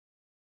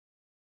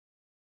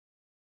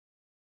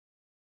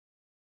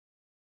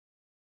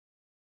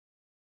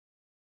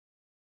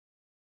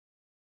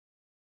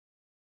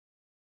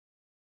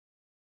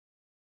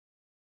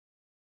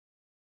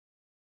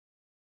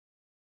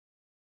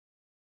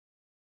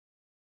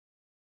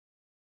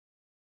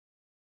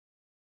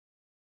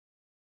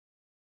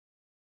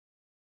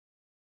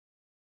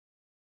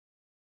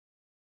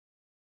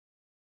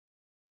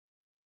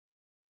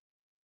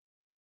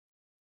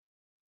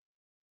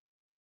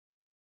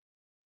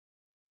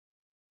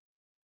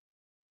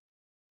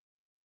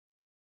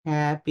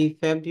Happy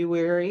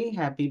February.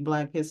 Happy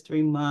Black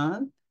History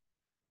Month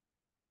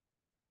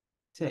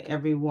to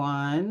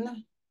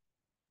everyone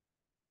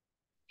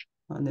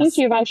on Thank this.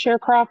 you, Vice Chair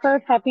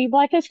Crawford. Happy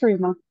Black History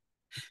Month.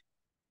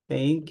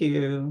 Thank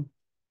you.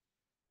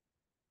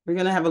 We're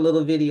going to have a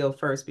little video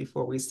first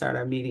before we start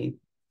our meeting.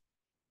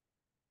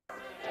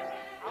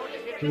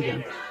 Here we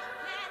go.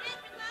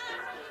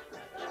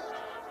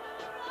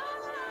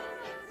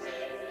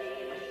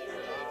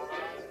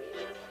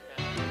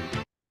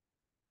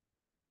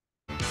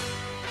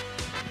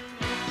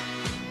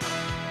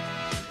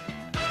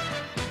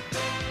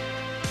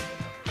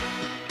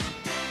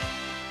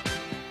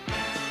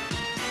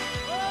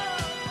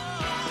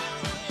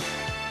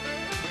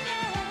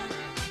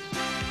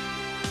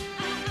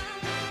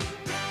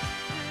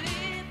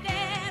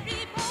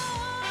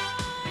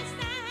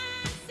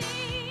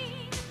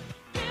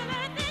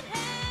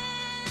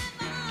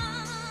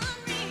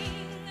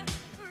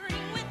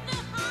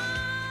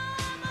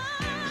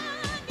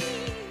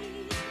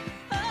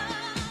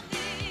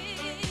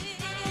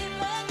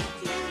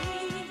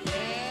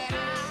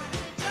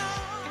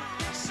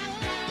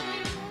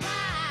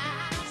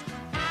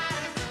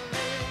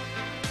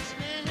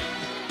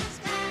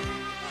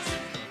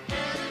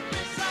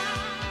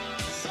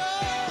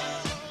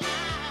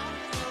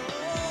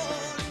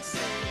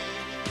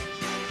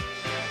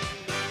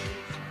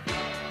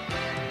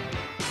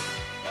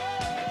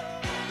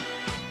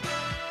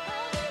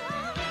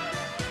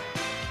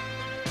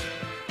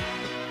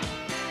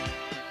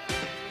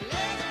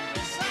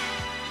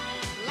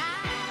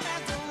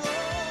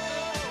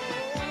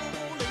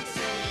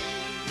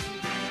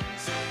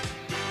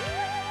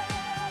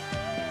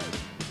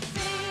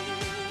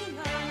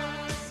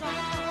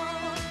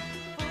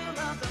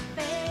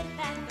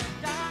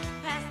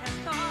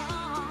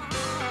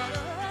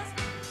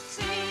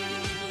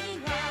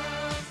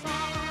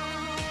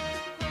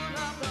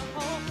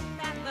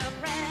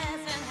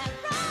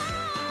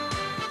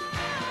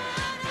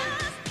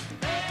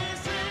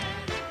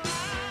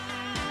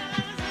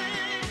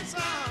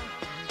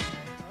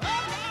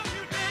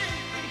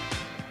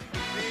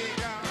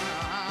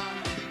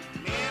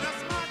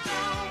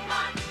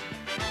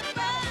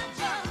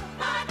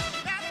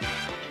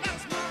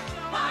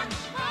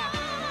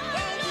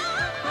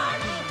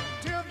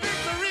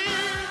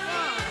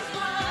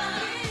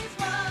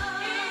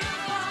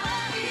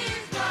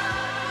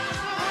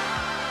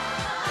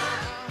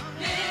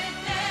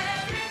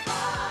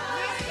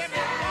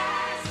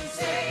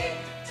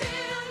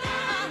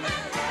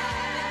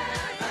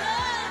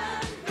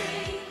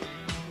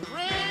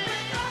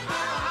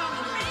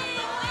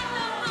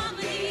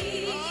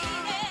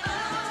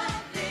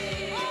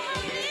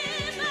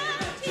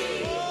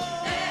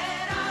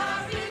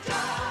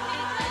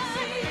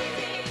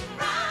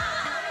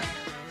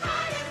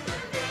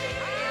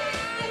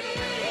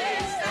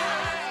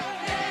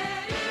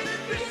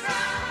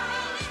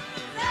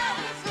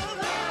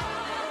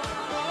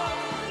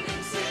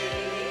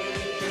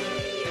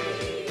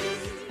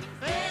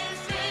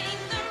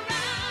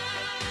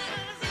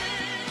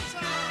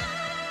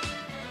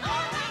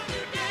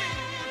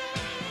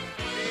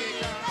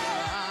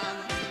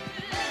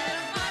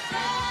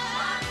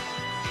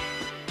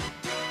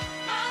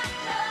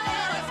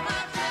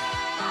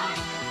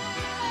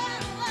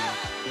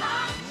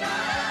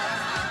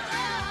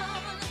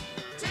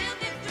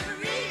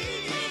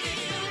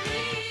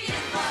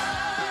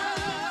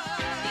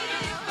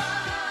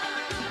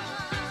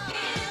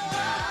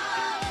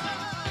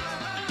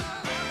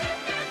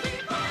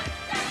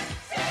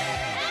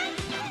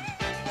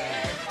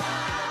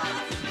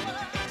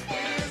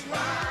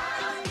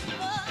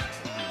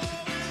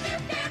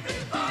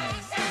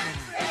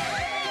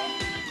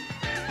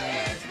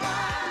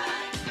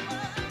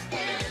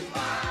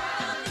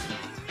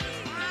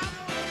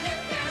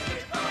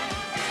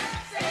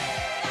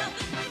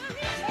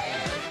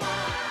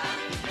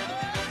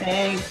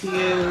 Thank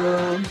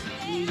you,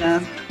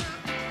 Nina.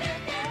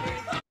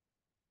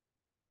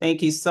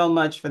 Thank you so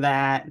much for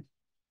that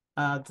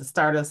to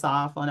start us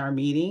off on our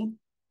meeting.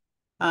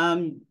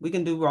 We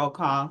can do roll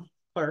call,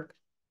 clerk.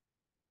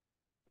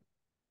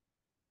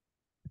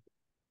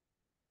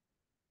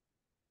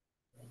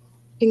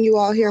 Can you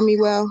all hear me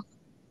well?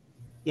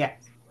 Yes.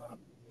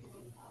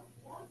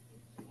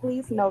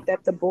 Please note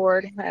that the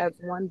board has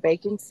one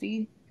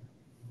vacancy.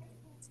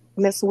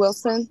 Ms.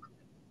 Wilson?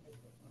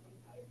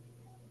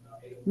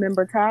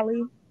 Member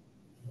Talley?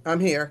 I'm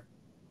here.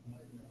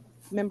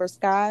 Member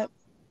Scott?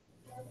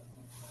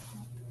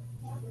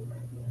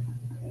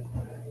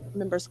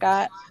 Member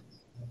Scott?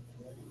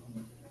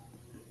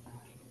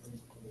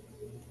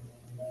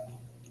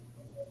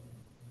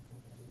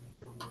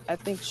 I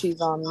think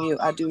she's on mute.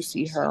 I do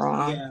see her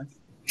on.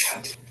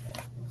 Yes.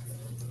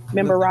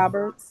 Member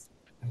Roberts?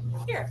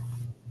 Here.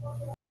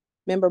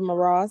 Member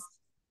Moroz?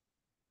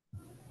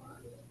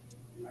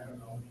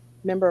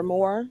 Member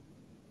Moore?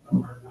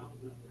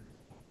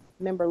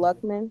 Member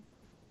Luckman?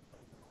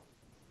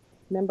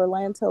 Member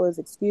Lanto is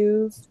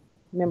excused.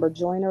 Member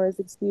Joyner is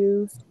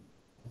excused.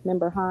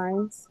 Member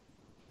Hines?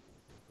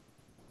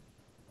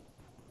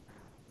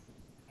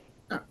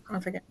 I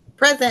forget.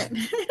 Present.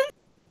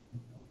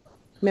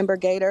 Member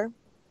Gator,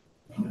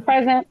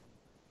 Present.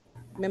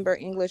 Member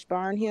English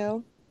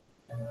Barnhill,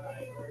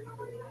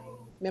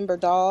 Member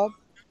Dahl,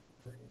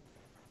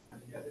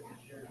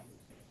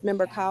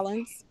 Member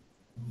Collins,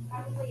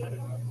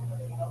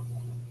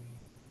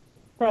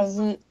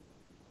 Present.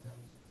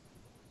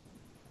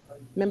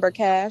 Member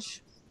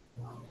Cash,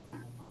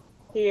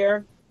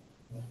 Here.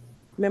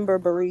 Member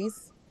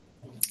Barice,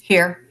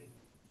 Here.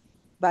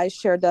 Vice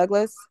Chair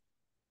Douglas.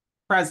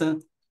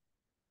 Present.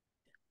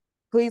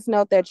 Please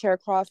note that Chair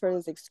Crawford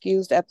is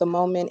excused at the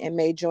moment and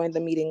may join the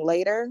meeting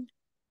later.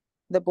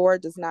 The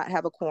board does not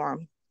have a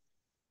quorum.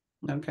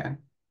 Okay.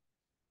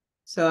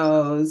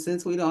 So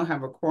since we don't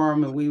have a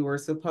quorum and we were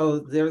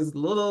supposed, there's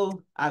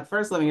little,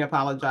 first let me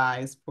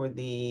apologize for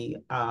the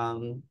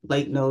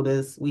late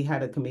notice. We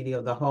had a committee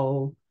of the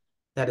whole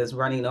that is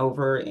running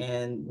over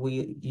and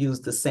we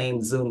used the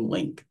same Zoom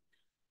link.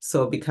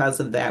 So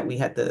because of that, we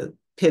had to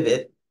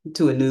pivot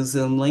to a new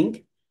Zoom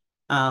link.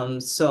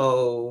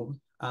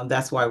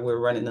 That's why we're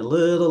running a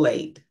little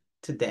late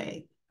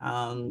today.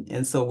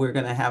 And so we're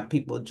gonna have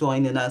people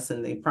joining us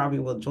and they probably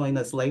will join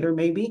us later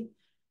maybe.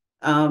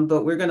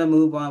 But we're gonna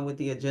move on with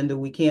the agenda.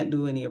 We can't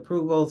do any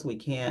approvals. We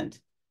can't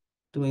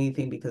do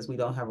anything because we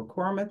don't have a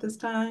quorum at this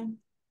time.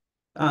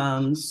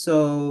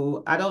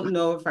 So I don't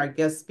know if our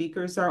guest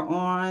speakers are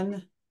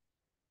on.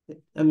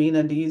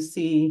 Amina, do you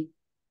see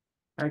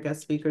our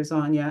guest speakers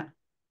on yet?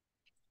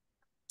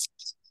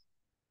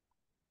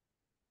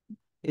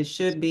 It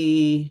should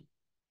be.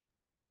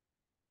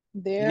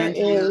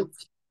 There's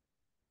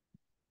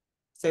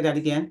Say that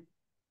again.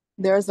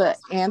 a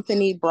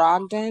Anthony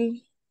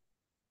Brogdon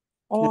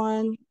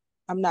on.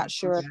 I'm not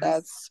sure if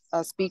that's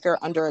a speaker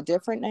under a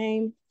different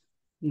name.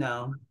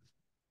 No,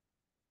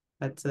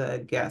 that's a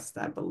guest,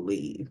 I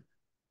believe.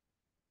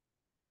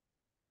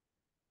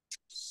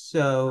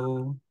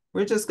 So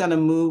we're just gonna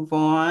move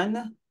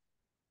on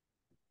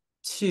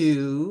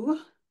to,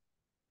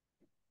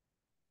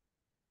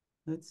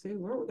 let's see,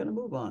 where we're gonna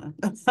move on.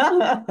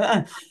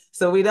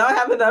 So we don't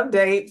have an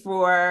update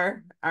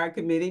for our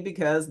committee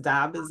because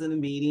Dob is in a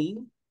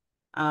meeting.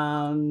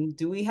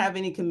 Do we have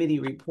any committee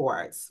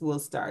reports? We'll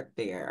start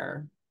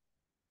there.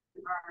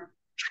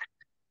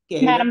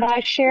 Gator? Madam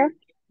Vice Chair.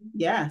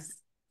 Yes,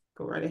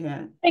 go right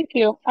ahead. Thank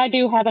you. I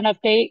do have an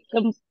update.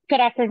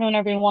 Good afternoon,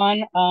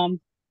 everyone.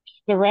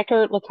 The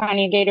record,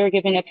 Latanya Gator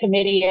giving a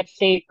committee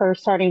update for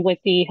starting with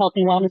the Health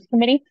and Wellness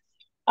Committee.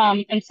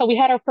 And so we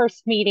had our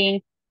first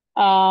meeting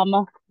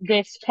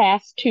this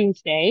past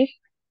Tuesday.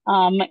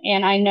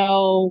 And I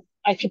know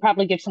I should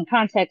probably give some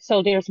context.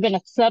 So there's been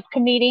a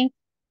subcommittee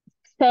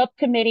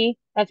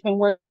that's been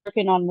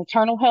working on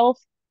maternal health.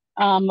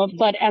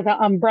 But as an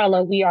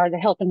umbrella, we are the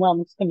Health and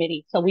Wellness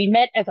Committee. So we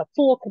met as a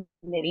full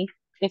committee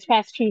this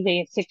past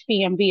Tuesday at 6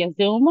 p.m. via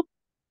Zoom.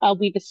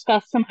 We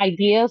discussed some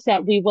ideas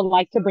that we would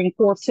like to bring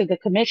forth to the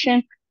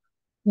commission.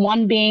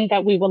 One being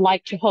that we would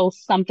like to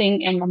host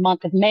something in the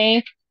month of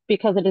May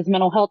because it is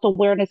Mental Health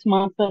Awareness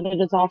Month, but it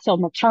is also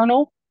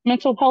Maternal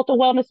Mental Health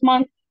Awareness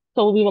Month.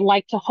 So we would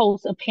like to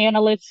host a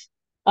panelist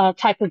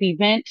type of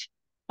event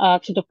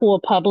to the full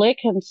public.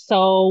 And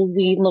so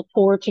we look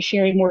forward to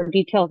sharing more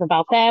details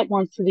about that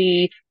once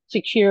we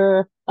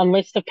secure a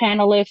list of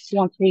panelists,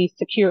 once we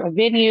secure a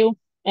venue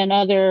and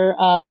other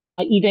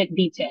event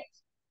details.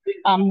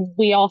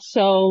 We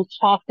also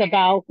talked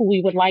about who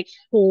we would like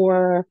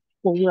for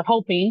what we're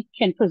hoping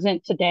can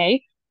present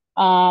today.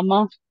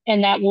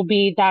 And that will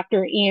be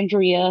Dr.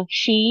 Andrea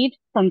Sheed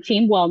from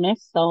Team Wellness.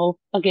 So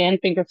again,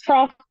 fingers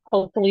crossed,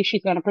 hopefully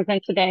she's going to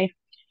present today.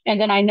 And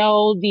then I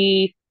know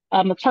the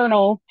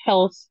maternal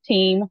health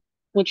team,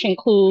 which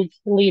includes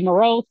Lee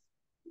Morose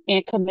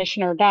and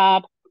Commissioner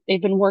Dobb,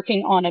 they've been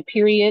working on a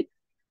period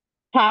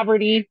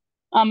poverty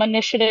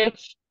initiative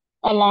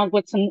along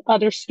with some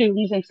other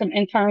students and some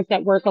interns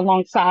that work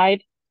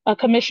alongside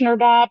Commissioner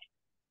Dobb.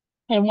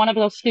 And one of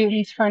those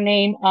students, her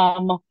name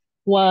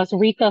was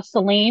Rita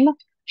Salim.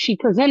 She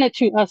presented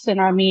to us in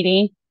our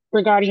meeting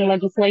regarding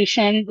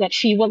legislation that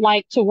she would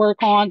like to work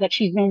on, that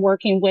she's been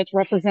working with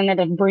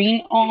Representative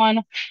Breen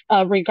on,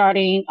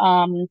 regarding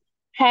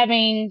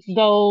having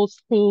those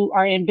who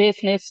are in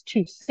business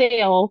to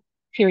sell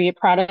period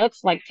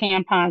products like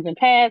tampons and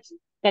pads,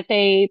 that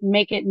they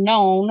make it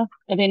known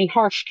of any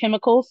harsh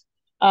chemicals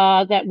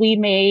that we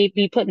may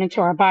be putting into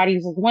our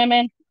bodies as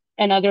women,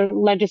 and other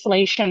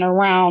legislation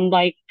around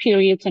like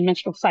periods and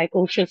menstrual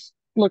cycles, just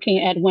looking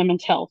at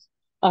women's health.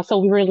 So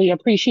we really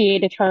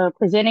appreciated her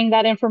presenting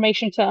that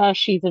information to us.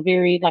 She's a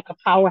very like a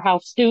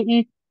powerhouse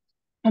student,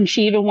 and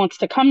she even wants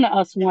to come to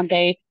us one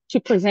day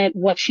to present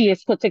what she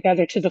has put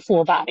together to the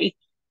full body.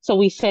 So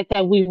we said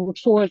that we would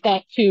forward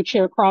that to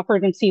Chair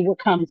Crawford and see what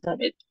comes of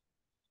it.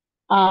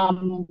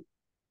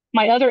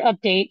 My other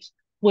update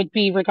would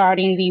be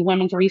regarding the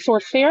Women's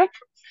Resource Fair.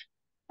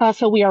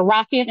 So we are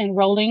rocking and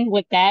rolling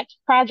with that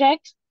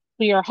project.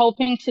 We are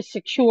hoping to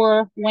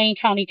secure Wayne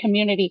County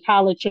Community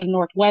College of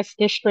Northwest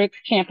District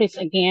campus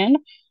again.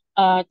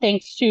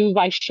 Thanks to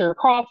Vice Chair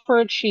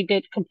Crawford, she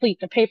did complete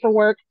the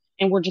paperwork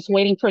and we're just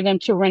waiting for them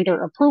to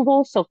render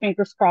approval. So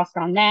fingers crossed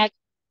on that.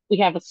 We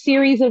have a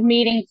series of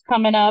meetings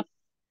coming up.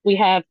 We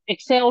have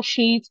Excel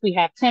sheets. We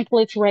have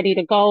templates ready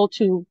to go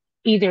to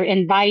either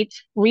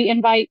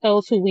re-invite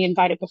those who we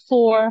invited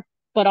before,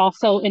 but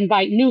also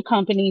invite new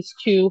companies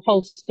to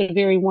host a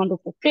very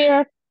wonderful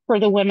fair for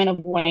the women of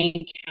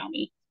Wayne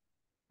County.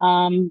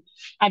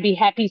 I'd be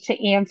happy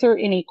to answer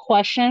any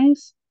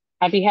questions.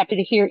 I'd be happy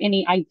to hear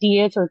any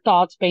ideas or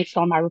thoughts based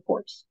on my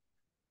reports.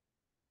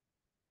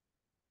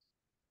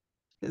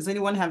 Does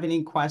anyone have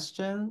any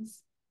questions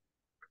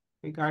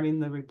regarding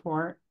the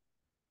report?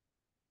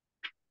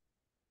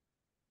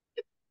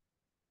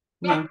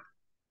 No.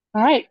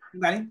 All right.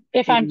 Anybody?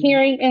 If I'm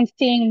hearing and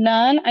seeing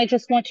none, I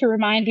just want to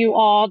remind you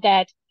all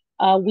that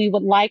we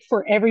would like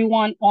for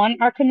everyone on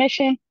our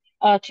commission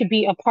to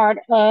be a part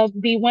of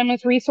the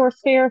Women's Resource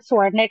Fair. So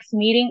our next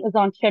meeting is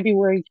on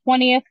February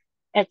 20th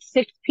at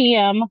 6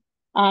 p.m.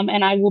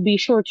 And I will be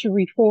sure to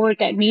re-forward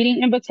that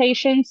meeting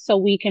invitation so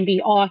we can be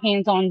all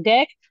hands on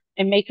deck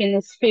and making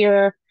this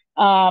fair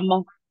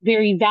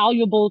very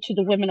valuable to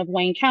the women of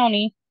Wayne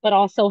County, but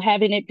also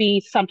having it be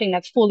something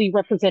that's fully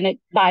represented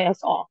by us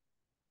all.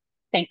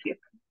 Thank you.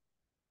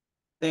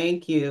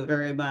 Thank you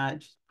very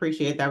much.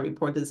 Appreciate that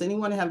report. Does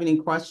anyone have any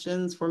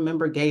questions for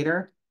Member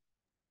Gator?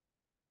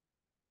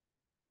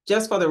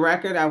 Just for the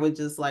record, I would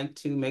just like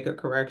to make a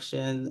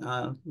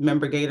correction.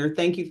 Member Gator,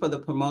 thank you for the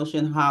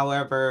promotion.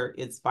 However,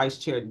 it's Vice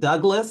Chair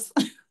Douglas.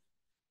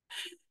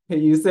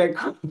 And you said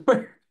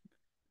Crawford.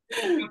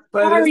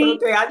 But Sorry.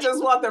 it's okay. I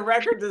just want the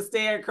record to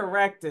stand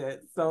corrected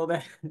so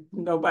that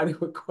nobody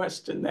would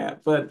question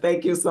that. But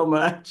thank you so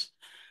much.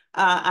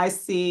 I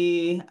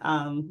see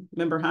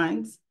Member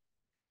Hines.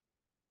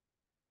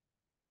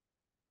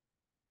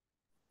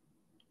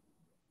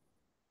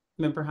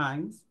 Member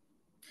Hines.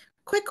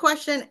 Quick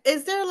question.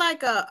 Is there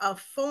like a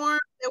form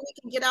that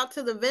we can get out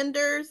to the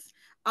vendors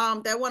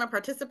that want to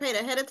participate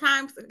ahead of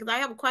time? Because I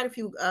have quite a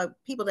few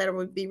people that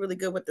would be really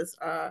good with this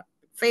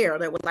fair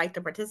that would like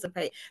to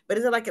participate. But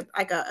is it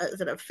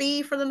is it a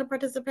fee for them to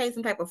participate?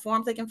 Some type of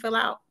forms they can fill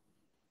out?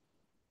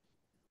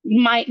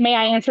 May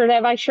I answer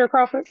that, Vice Chair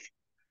Crawford?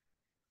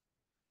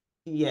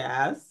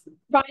 Yes.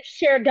 Vice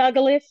Chair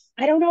Douglas.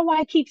 I don't know why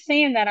I keep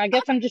saying that. I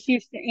guess I'm just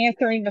used to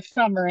answering the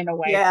summer in a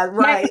way. Yeah,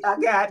 right. I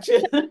got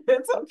you.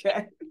 It's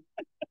okay.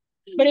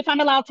 But if I'm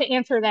allowed to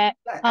answer that,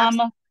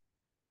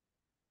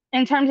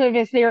 in terms of,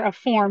 is there a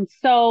form?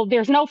 So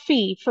there's no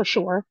fee for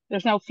sure.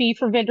 There's no fee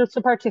for vendors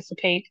to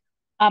participate.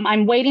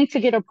 I'm waiting to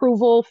get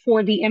approval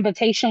for the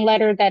invitation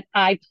letter that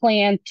I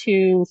plan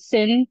to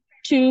send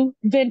to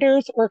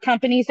vendors or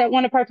companies that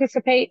want to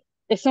participate.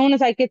 As soon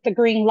as I get the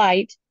green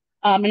light,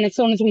 and as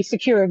soon as we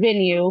secure a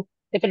venue,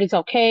 if it is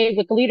okay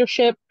with the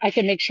leadership, I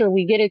can make sure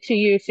we get it to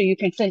you so you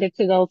can send it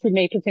to those who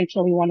may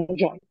potentially want to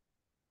join.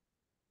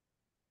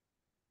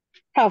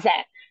 How's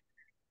that?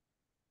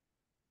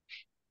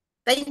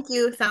 Thank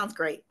you. Sounds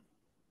great.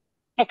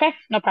 Okay,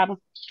 no problem.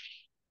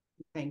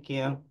 Thank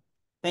you.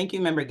 Thank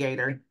you, Member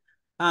Gator.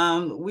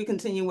 We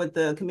continue with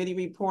the committee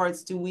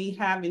reports. Do we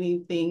have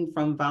anything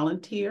from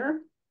volunteer?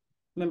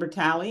 Member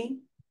Talley?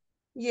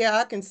 Yeah,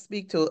 I can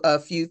speak to a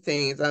few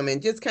things.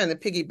 And just kind of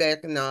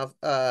piggybacking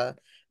off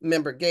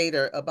Member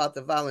Gator about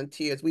the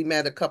volunteers. We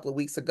met a couple of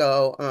weeks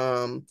ago,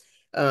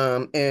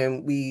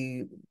 and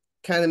we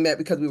kind of met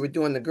because we were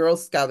doing the Girl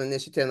Scout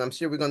initiative. And I'm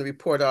sure we're going to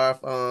report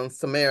off on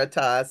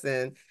Samaritas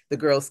and the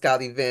Girl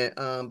Scout event,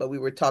 but we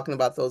were talking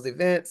about those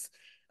events.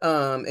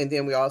 And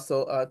then we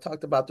also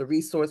talked about the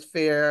resource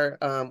fair.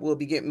 We'll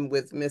be getting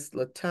with Miss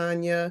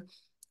LaTanya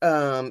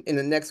in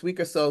the next week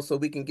or so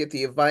we can get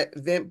the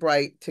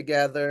Eventbrite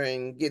together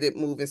and get it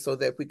moving so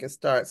that we can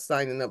start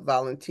signing up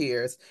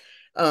volunteers.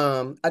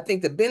 I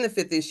think the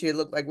benefit this year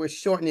looked like we're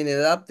shortening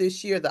it up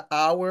this year, the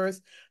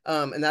hours.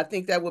 And I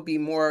think that would be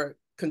more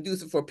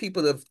conducive for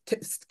people to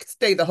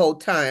stay the whole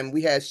time.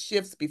 We had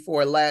shifts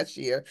before last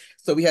year,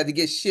 so we had to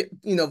get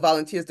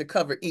volunteers to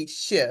cover each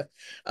shift.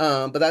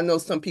 But I know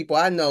some people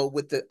I know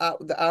with the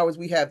hours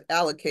we have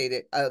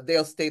allocated,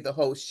 they'll stay the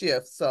whole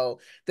shift. So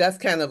that's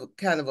kind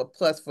of a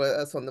plus for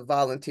us on the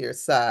volunteer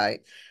side.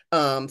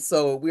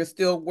 So we're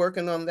still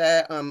working on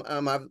that.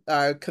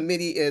 Our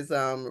committee is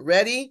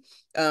ready.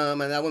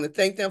 And I want to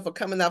thank them for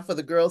coming out for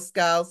the Girl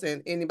Scouts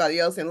and anybody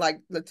else. And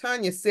like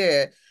LaTanya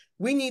said,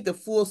 we need the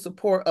full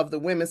support of the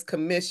Women's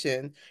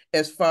Commission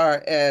as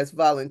far as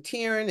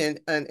volunteering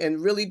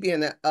and really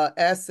being an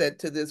asset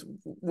to this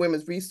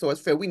Women's Resource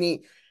Fair. We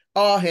need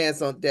all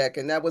hands on deck.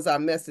 And that was our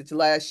message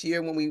last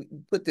year when we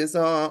put this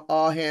on,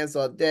 all hands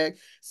on deck.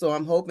 So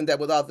I'm hoping that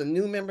with all the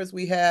new members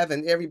we have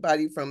and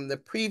everybody from the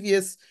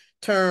previous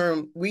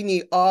term, we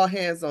need all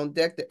hands on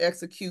deck to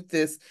execute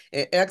this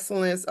in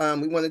excellence.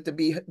 We want it to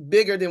be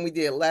bigger than we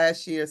did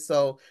last year.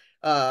 So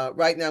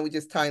right now, we're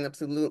just tying up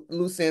some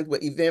loose ends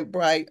with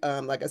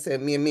Eventbrite. Like I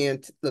said, me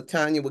and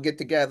LaTanya will get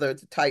together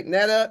to tighten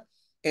that up,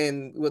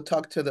 and we'll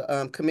talk to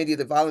the committee,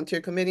 the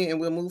volunteer committee, and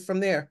we'll move from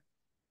there.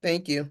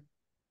 Thank you.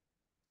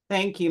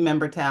 Thank you,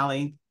 Member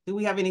Talley. Do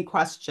we have any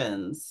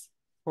questions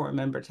for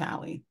Member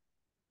Talley?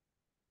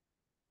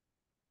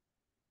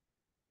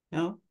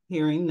 No,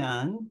 hearing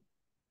none.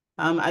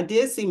 I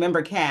did see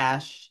Member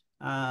Cash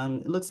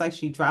It looks like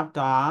she dropped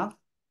off.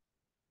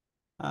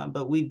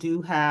 But we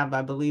do have,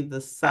 I believe,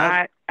 the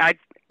sub.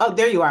 Oh,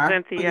 there you are.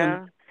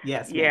 Cynthia.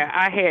 Yes, Yeah, ma'am.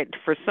 I had,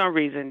 for some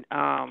reason,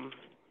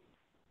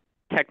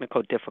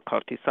 technical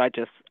difficulty, so I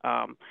just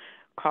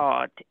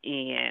called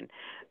in.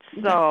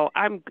 So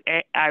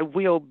I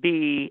will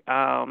be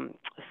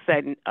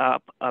setting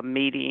up a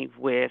meeting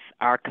with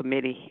our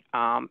committee.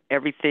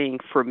 Everything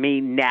for me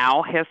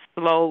now has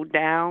slowed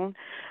down.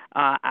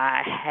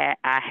 I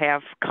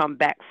have come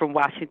back from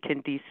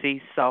Washington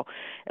D.C. So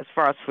as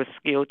far as for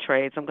skilled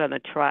trades, I'm going to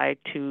try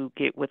to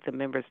get with the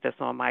members that's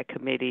on my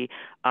committee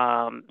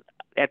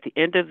at the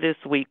end of this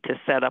week to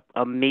set up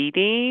a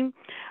meeting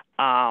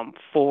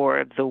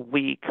for the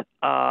week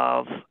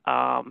of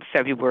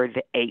February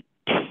the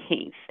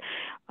 18th.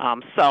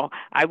 So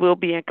I will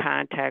be in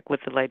contact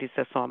with the ladies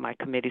that's on my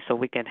committee so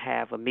we can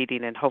have a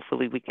meeting and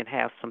hopefully we can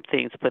have some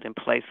things put in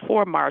place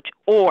for March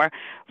or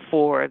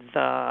for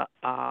the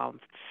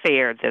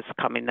fair that's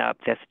coming up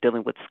that's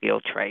dealing with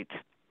skilled trades.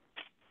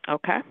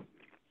 Okay?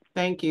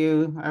 Thank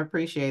you. I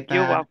appreciate that.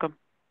 You're welcome.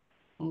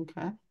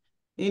 Okay.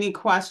 Any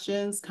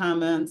questions,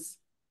 comments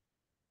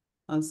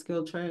on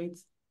skilled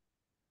trades?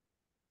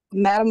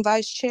 Madam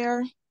Vice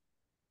Chair,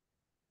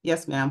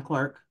 Yes, ma'am,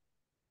 clerk.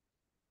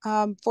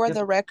 for Yes.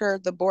 the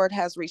record, the board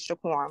has reached a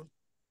quorum.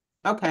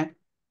 Okay.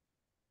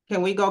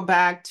 Can we go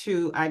back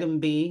to item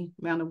B,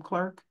 Madam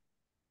Clerk?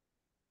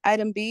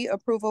 Item B,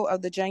 approval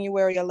of the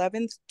January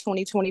 11th,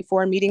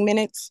 2024 meeting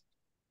minutes.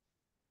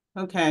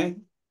 Okay.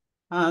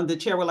 The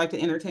chair would like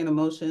to entertain a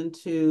motion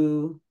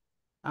to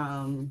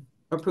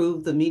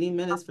approve the meeting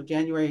minutes for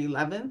January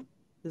 11th.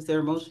 Is there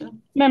a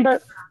motion?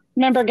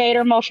 Member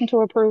Gator, motion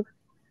to approve.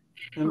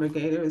 Member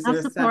Gator, is I'll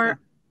there a support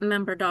second?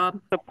 Member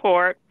Dobb.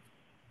 Support.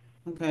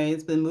 Okay,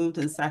 it's been moved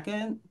in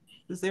second.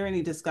 Is there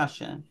any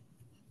discussion?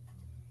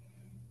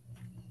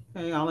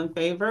 Okay, all in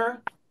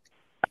favor?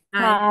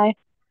 Aye.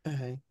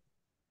 Aye.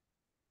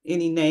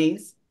 Any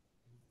nays?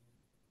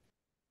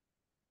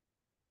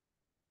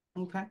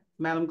 Okay,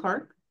 Madam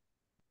Clerk?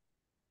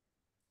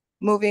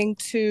 Moving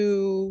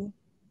to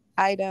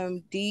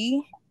item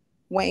D,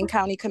 Wayne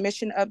County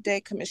Commission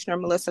update, Commissioner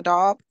Melissa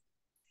Dobb.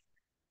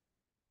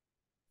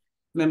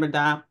 Member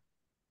Dobb?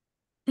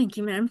 Thank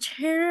you, Madam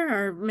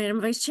Chair or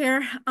Madam Vice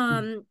Chair.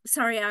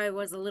 Sorry, I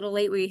was a little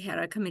late. We had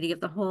a committee of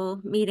the whole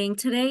meeting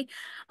today.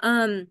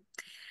 Not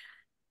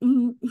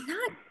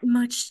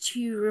much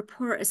to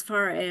report as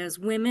far as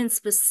women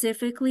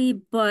specifically,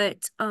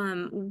 but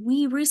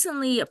we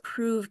recently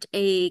approved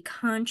a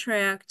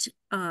contract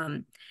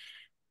to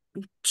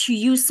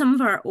use some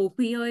of our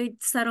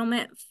opioid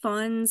settlement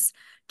funds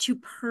to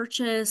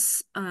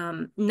purchase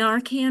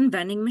Narcan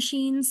vending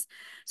machines.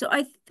 So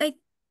I think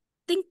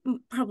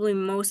probably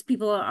most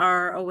people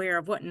are aware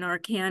of what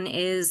Narcan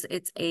is.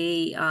 It's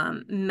a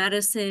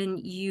medicine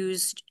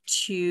used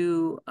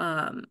to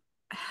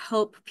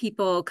help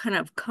people kind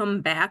of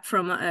come back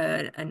from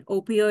an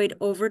opioid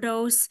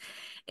overdose.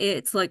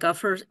 It's like a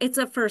first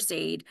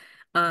aid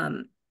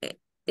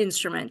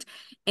instrument.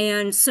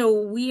 And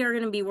so we are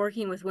going to be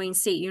working with Wayne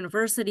State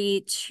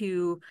University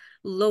to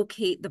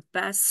locate the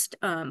best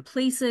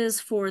places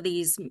for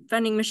these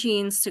vending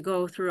machines to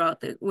go throughout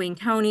the Wayne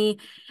County.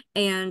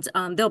 And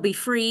they'll be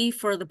free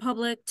for the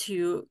public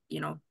to,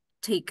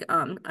 take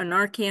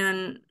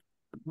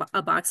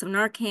a box of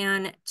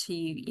Narcan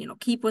to,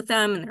 keep with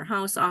them in their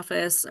house,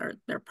 office, or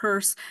their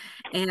purse,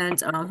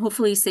 and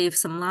hopefully save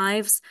some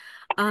lives.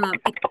 I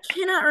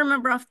cannot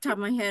remember off the top of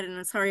my head, and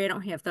I'm sorry I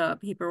don't have the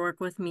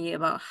paperwork with me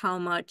about how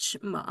much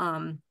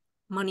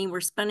money we're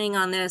spending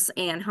on this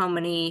and how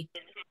many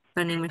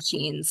vending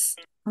machines.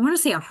 I want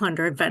to say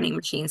 100 vending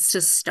machines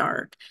to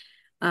start.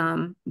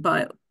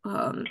 But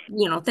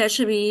that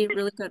should be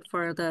really good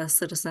for the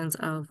citizens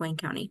of Wayne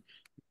County.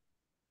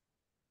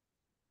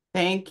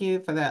 Thank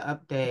you for that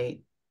update.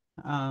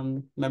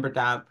 Member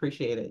Dodd,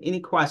 appreciate it. Any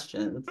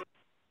questions?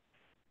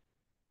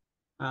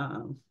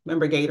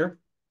 Member Gator?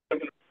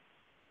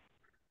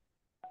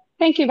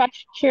 Thank you,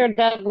 Vice Chair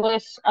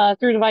Douglas.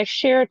 Through the Vice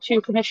Chair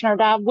to Commissioner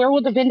Dobb, where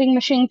will the vending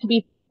machine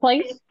be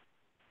placed?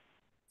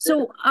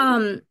 So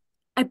I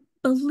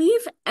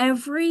believe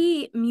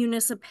every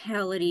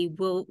municipality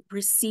will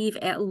receive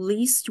at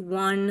least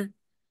one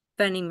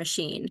vending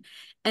machine.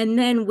 And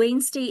then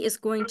Wayne State is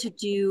going to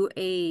do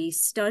a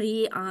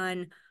study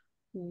on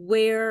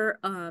where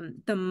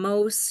the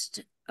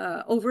most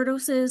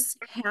overdoses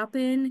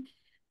happen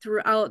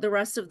throughout the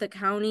rest of the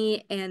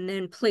county and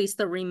then place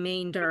the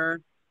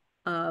remainder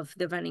of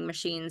the vending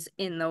machines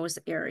in those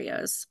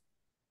areas.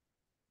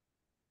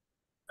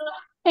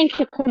 Thank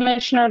you,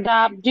 Commissioner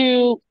Dobb.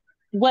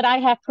 Would I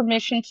have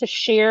permission to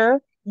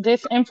share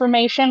this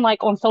information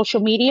like on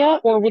social media,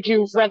 or would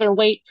you rather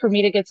wait for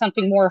me to get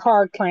something more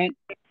hard print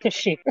to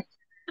share?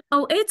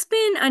 Oh, it's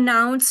been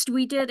announced.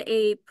 We did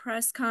a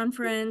press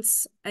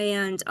conference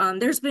and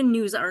there's been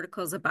news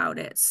articles about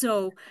it.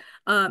 So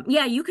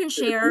yeah, you can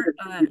share,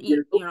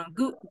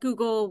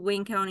 Google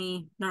Wayne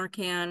County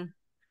Narcan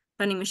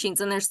vending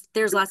machines, and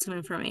there's lots of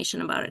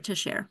information about it to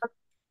share.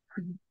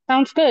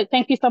 Sounds good.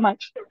 Thank you so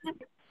much.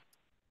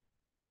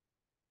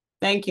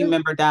 Thank you,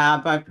 Member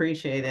Dobb. I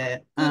appreciate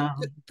it.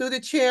 Through the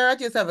chair, I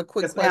just have a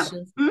quick Yes, ma'am.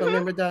 question from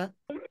Member Dobb.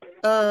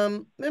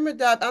 Member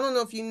Dobb, I don't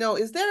know if you know,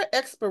 is there an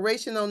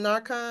expiration on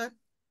Narcan?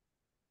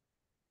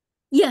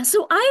 Yeah,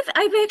 so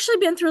I've actually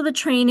been through the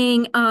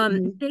training.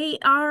 They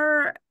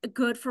are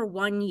good for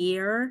 1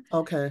 year.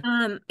 Okay.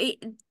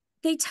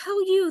 They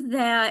tell you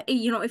that,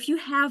 you know, if you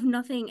have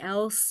nothing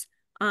else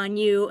on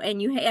you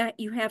and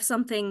you have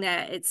something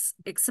that it's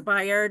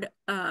expired,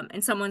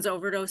 and someone's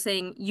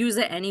overdosing, use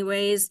it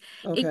anyways.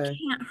 Okay. It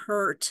can't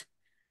hurt.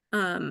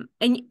 And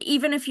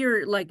even if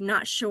you're like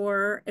not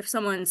sure if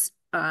someone's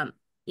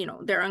you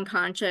know, they're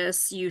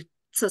unconscious, you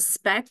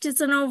suspect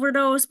it's an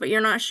overdose, but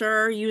you're not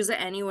sure, use it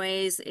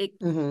anyways.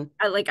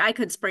 I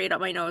could spray it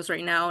up my nose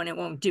right now and it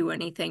won't do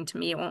anything to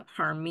me. It won't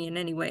harm me in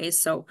any way.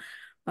 So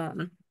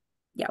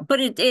yeah, but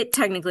it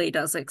technically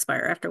does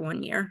expire after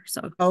 1 year.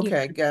 So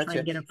okay, you gotcha. try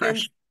and get it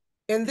fresh.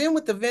 And then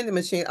with the vending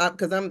machine,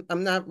 because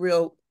I'm not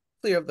real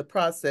clear of the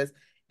process.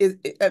 Is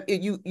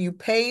you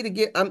pay to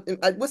get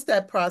what's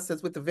that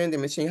process with the vending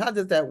machine? How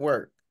does that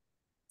work?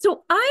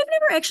 So I've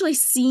never actually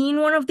seen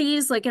one of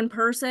these like in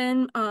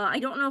person. I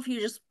don't know if you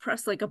just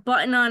press like a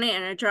button on it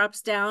and it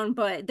drops down,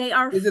 but they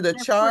are. Is it a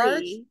charge?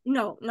 Free.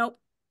 No, nope.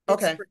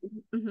 Okay.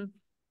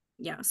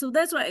 Yeah, so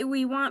that's why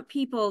we want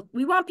people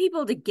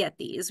to get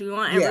these. We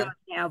want everyone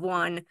to have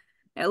one,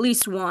 at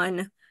least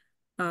one,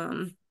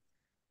 and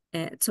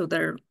so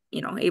they're,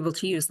 you know, able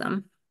to use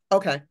them.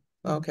 Okay.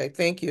 Okay.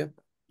 Thank you.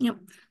 Yep.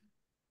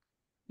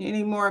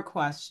 Any more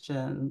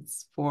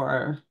questions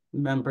for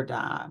Member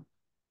Dobb,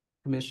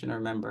 Commissioner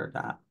Member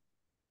Dobb?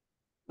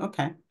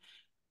 Okay.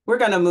 We're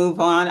going to move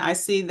on. I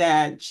see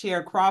that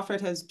Chair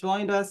Crawford has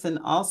joined us, and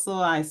also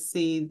I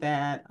see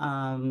that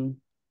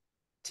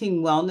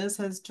Team Wellness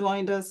has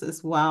joined us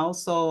as well.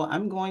 So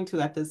I'm going to,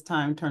 at this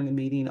time, turn the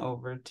meeting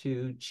over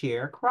to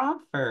Chair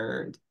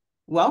Crawford.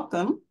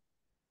 Welcome.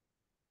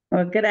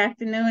 Well, good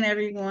afternoon,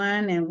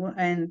 everyone,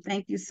 and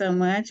thank you so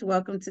much.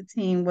 Welcome to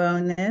Team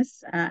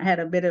Wellness. I had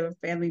a bit of a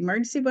family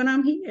emergency, but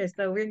I'm here,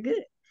 so we're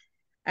good.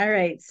 All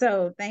right,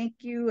 so thank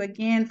you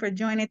again for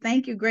joining.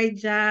 Thank you, great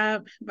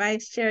job,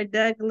 Vice Chair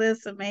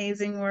Douglas,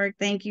 amazing work.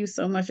 Thank you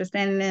so much for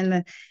standing in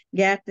the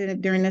gap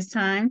during this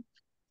time.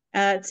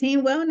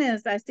 Team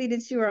Wellness, I see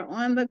that you are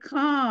on the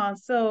call.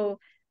 So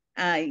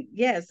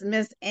yes,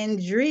 Miss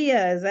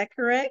Andrea, is that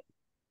correct?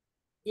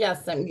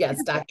 Yes,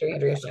 yes, Dr.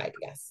 Andrea Scheid,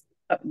 yes.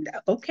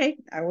 Okay,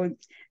 I will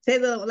say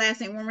the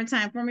last name one more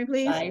time for me,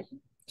 please.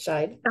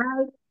 Scheid.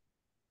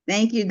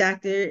 Thank you,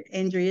 Dr.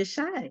 Andrea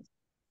Scheid.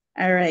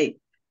 All right.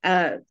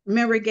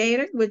 Member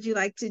Gator, would you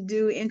like to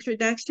do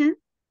introduction?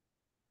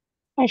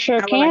 I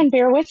sure can.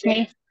 Bear with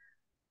me.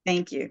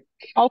 Thank you.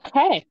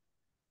 Okay.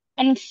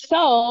 And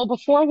so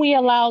before we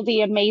allow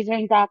the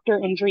amazing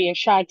Dr. Andrea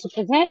Scheid to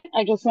present,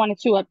 I just wanted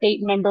to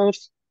update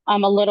members a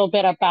little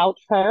bit about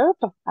her.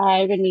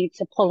 I would need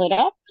to pull it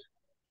up.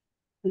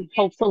 And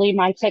hopefully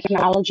my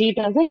technology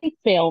doesn't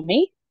fail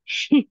me.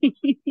 Give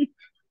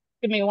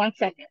me 1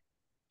 second.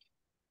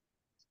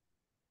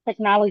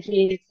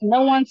 Technology is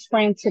no one's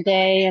friend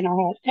today, and I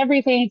have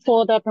everything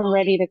pulled up and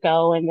ready to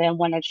go. And then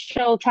when it's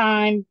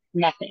showtime,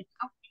 nothing.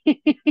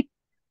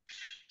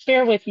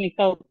 Bear with me,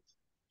 folks.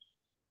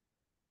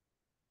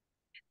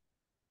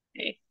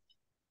 Okay.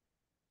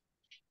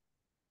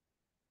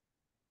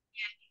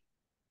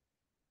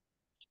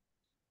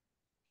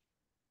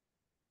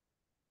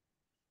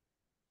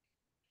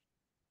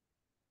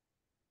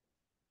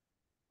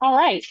 All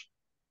right.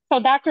 So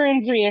Dr.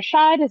 Andrea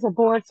Scheid is a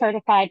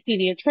board-certified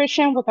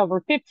pediatrician with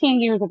over 15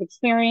 years of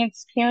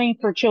experience caring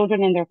for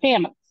children and their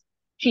families.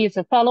 She is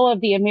a fellow of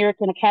the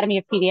American Academy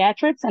of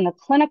Pediatrics and a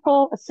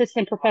clinical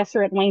assistant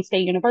professor at Wayne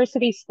State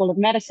University School of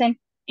Medicine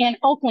and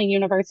Oakland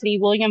University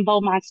William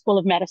Beaumont School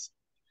of Medicine.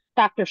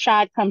 Dr.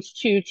 Scheid comes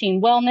to Team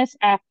Wellness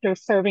after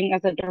serving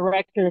as a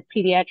director of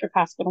pediatric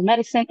hospital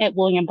medicine at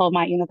William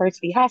Beaumont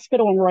University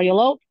Hospital in Royal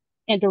Oak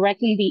and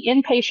directing the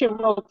inpatient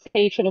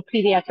rotation of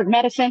pediatric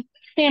medicine,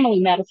 family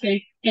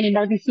medicine, and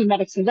emergency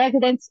medicine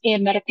residents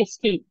and medical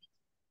students.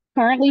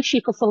 Currently,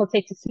 she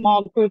facilitates a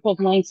small group of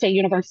Wayne State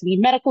University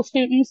medical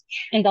students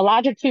in the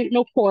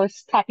longitudinal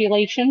course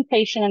Population,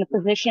 Patient, and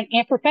Physician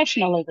and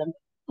Professionalism,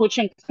 which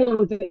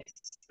includes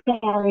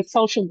exploring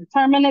social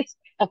determinants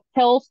of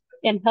health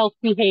and health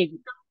behavior.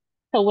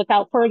 So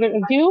without further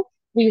ado,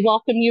 we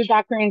welcome you,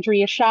 Dr.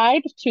 Andrea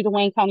Scheid, to the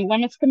Wayne County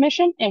Women's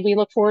Commission, and we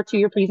look forward to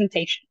your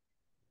presentation.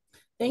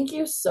 Thank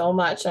you so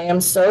much. I am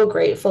so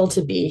grateful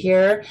to be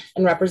here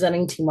and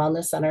representing Team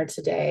Wellness Center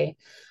today.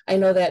 I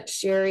know that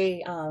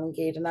Sherry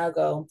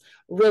Gaidanago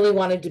really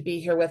wanted to be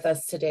here with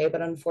us today,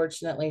 but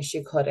unfortunately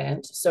she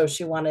couldn't. So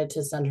she wanted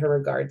to send her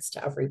regards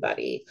to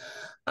everybody.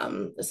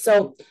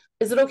 So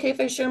is it okay if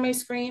I share my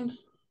screen?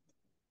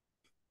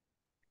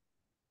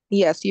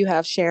 Yes, you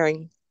have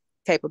sharing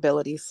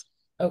capabilities.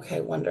 Okay,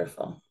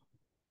 wonderful.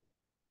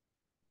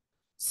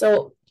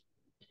 So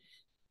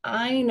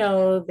I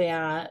know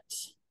that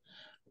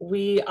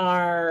we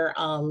are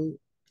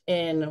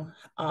in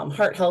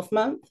Heart Health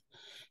Month,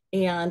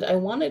 and I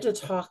wanted to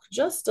talk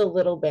just a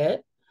little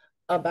bit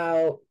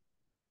about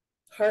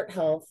heart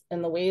health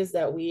and the ways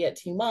that we at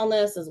Team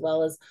Wellness, as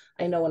well as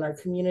I know in our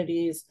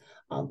communities,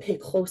 pay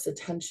close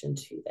attention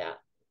to that.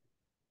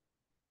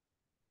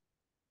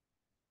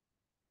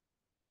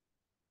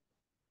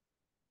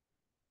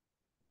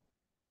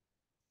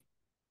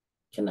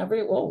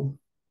 Whoa,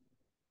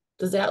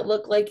 does that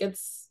look like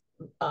it's,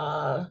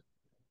 can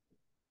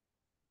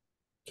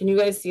you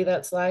guys see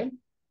that slide?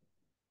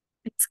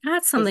 It's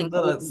got something It's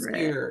a little over it.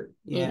 obscured.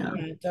 Yeah.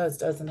 Yeah, it does,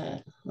 doesn't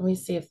it? Let me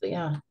see if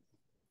yeah.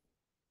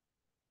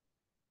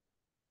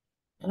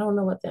 I don't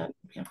know what that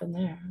happened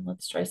there.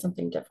 Let's try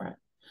something different.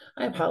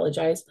 I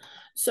apologize.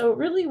 So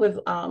really with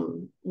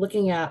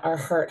looking at our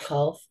heart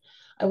health,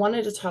 I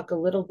wanted to talk a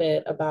little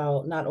bit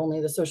about not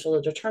only the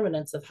social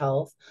determinants of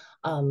health,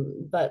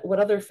 but what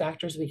other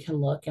factors we can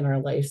look in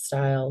our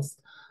lifestyles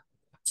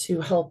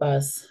to help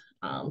us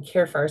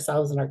care for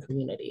ourselves and our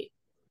community.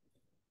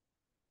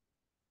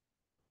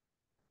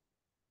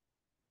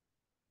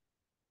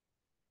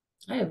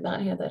 I have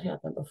not had that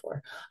happen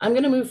before. I'm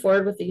going to move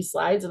forward with these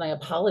slides and I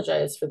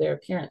apologize for their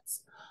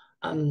appearance.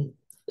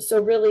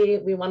 So really,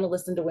 we want to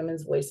listen to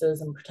women's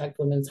voices and protect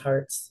women's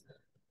hearts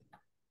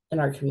in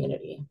our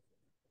community.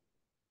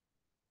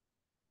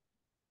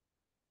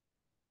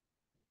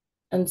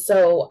 And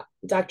so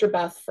Dr.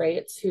 Beth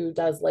Freites, who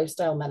does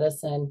lifestyle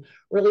medicine,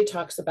 really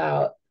talks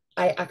about,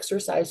 I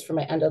exercise for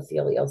my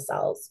endothelial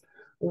cells.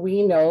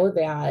 We know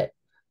that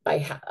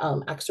by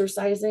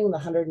exercising the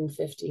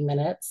 150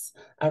 minutes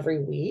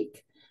every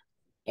week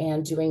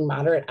and doing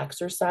moderate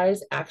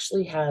exercise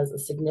actually has a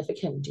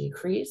significant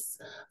decrease,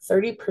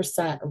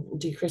 30%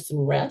 decrease in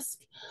risk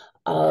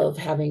of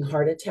having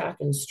heart attack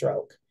and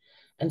stroke.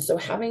 And so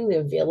having the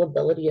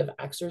availability of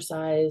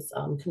exercise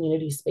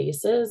community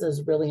spaces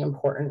is really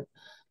important.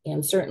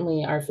 And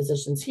certainly our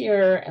physicians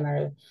here and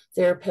our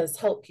therapists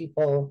help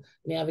people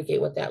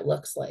navigate what that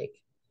looks like.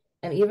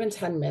 And even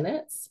 10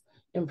 minutes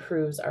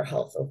improves our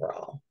health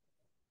overall.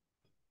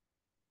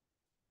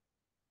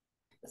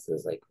 This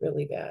is like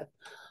really bad.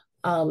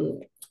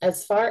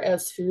 As far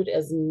as food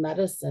as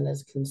medicine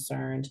is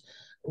concerned,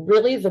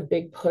 really the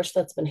big push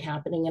that's been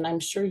happening, and I'm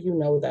sure you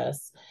know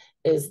this,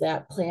 is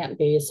that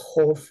plant-based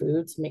whole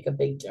foods make a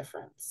big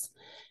difference.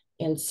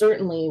 And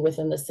certainly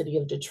within the city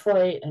of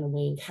Detroit and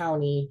Wayne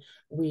County,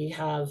 we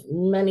have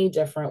many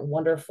different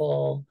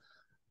wonderful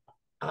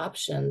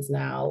options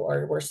now,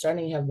 or we're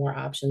starting to have more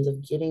options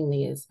of getting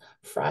these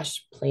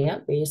fresh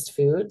plant-based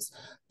foods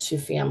to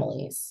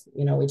families.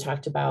 You know, we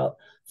talked about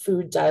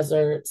food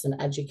deserts and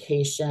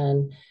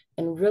education,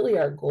 and really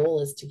our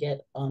goal is to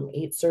get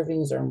 8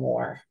 servings or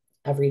more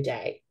every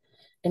day.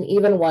 And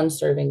even 1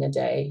 serving a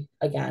day,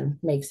 again,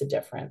 makes a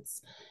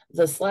difference.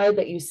 The slide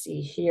that you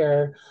see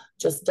here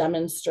just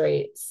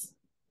demonstrates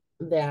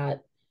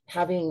that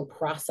having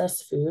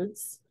processed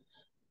foods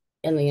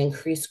and the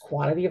increased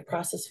quantity of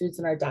processed foods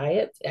in our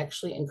diet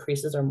actually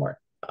increases our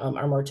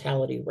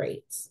mortality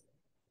rates.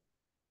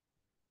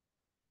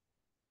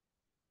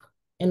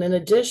 And in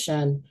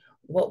addition,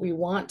 what we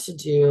want to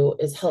do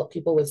is help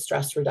people with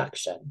stress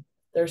reduction.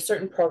 There are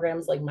certain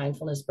programs like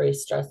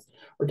mindfulness-based stress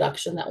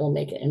reduction that will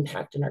make an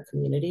impact in our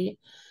community.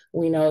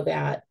 We know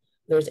that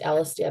there's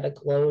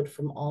allostatic load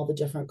from all the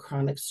different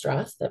chronic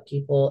stress that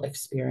people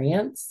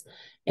experience.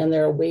 And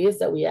there are ways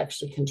that we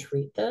actually can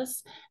treat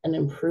this and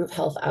improve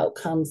health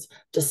outcomes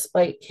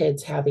despite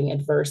kids having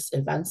adverse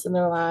events in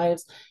their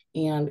lives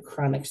and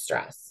chronic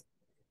stress.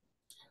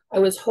 I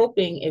was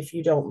hoping, if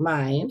you don't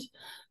mind,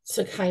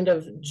 to kind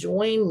of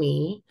join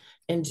me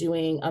in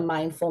doing a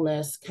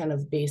mindfulness kind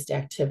of based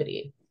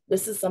activity.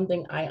 This is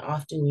something I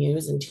often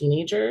use in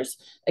teenagers,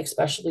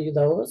 especially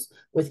those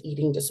with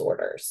eating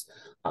disorders,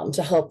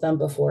 to help them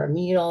before a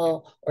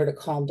meal or to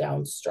calm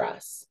down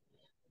stress.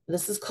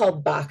 This is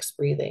called box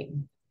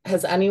breathing.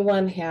 Has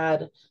anyone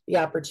had the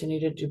opportunity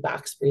to do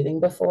box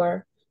breathing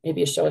before?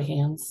 Maybe a show of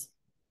hands.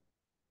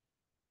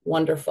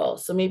 Wonderful.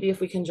 So maybe if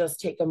we can just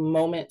take a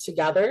moment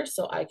together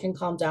so I can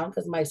calm down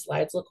because my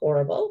slides look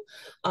horrible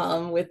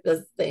with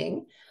this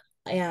thing.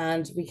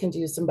 And we can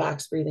do some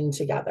box breathing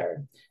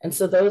together. And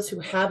so those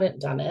who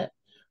haven't done it,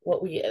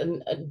 what we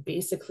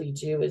basically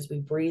do is we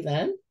breathe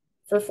in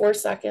for 4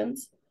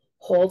 seconds,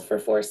 hold for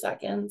 4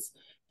 seconds,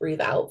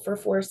 breathe out for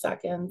 4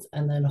 seconds,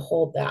 and then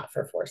hold that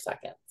for 4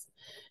 seconds.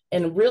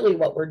 And really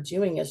what we're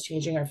doing is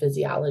changing our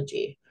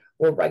physiology.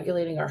 We're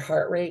regulating our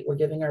heart rate. We're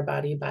giving our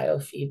body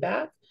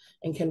biofeedback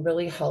and can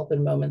really help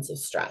in moments of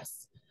stress.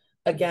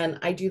 Again,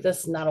 I do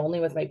this not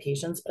only with my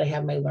patients, but I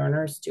have my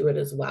learners do it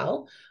as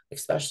well,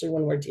 especially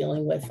when we're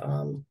dealing with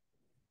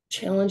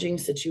challenging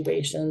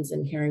situations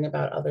and hearing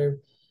about other,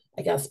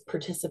 I guess,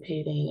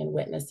 participating and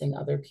witnessing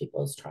other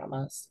people's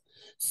traumas.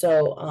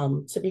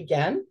 So to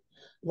begin,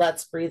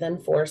 let's breathe in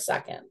 4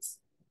 seconds.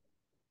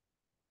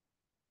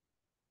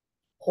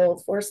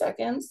 Hold 4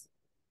 seconds.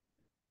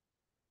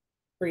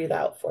 Breathe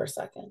out 4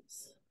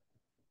 seconds.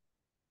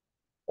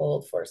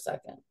 Hold 4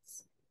 seconds.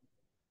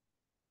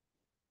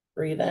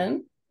 Breathe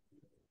in.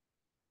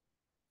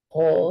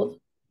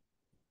 Hold.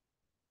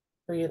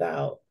 Breathe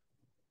out.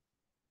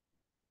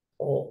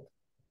 Hold.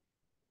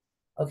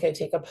 Okay,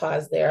 take a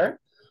pause there.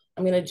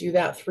 I'm going to do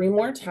that 3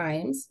 more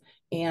times.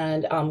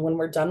 And when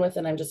we're done with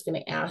it, I'm just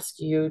going to ask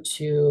you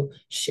to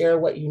share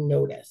what you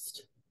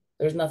noticed.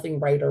 There's nothing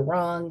right or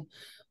wrong.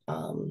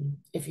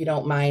 If you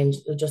don't mind,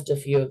 just a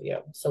few of you.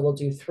 So we'll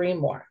do 3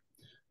 more.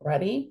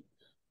 Ready?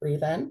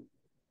 Breathe in.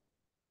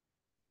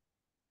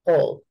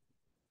 Hold.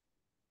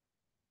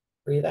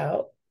 Breathe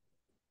out.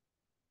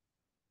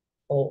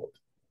 Hold.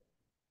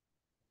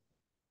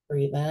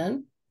 Breathe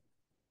in.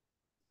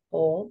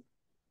 Hold.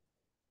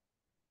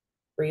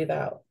 Breathe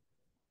out.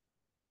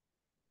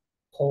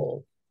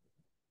 Hold.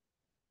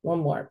 One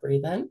more.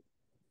 Breathe in.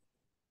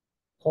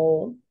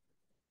 Hold.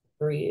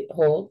 Breathe.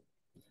 Hold.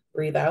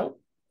 Breathe out.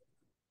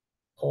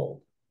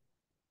 Hold.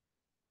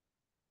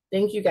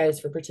 Thank you guys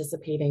for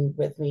participating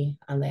with me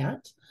on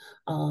that.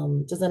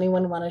 Does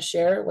anyone want to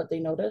share what they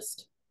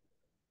noticed?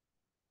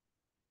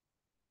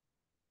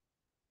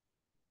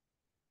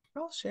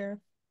 I'll share.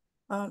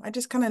 I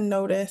just kind of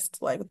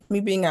noticed, like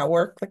me being at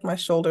work, like my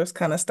shoulders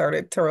kind of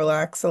started to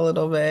relax a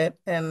little bit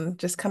and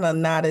just kind of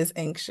not as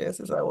anxious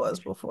as I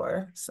was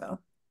before. So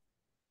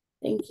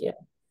Thank you.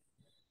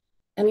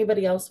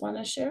 Anybody else want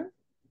to share?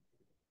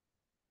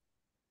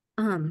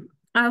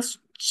 I'll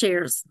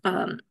share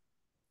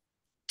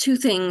 2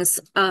 things.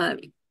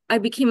 I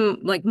became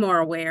like more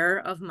aware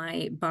of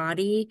my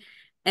body,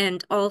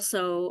 and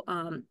also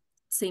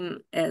same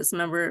as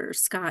Member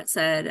Scott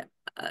said,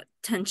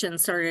 tension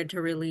started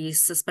to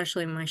release,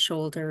 especially in my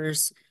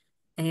shoulders.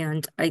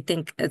 And I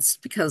think it's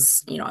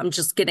because, I'm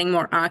just getting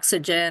more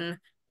oxygen,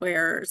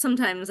 where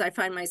sometimes I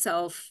find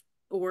myself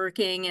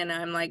working and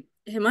I'm like,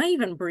 am I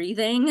even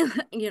breathing?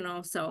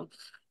 So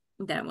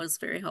that was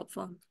very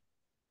helpful.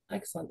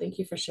 Excellent. Thank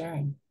you for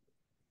sharing.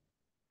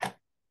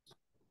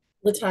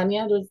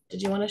 Latanya,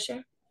 did you want to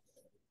share?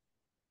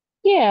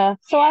 Yeah,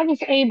 so I was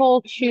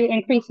able to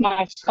increase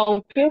my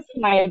focus,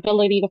 my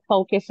ability to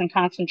focus and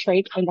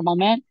concentrate in the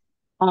moment.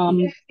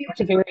 It's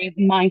a very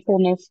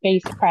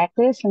mindfulness-based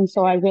practice, and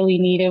so I really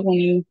need it when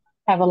you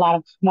have a lot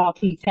of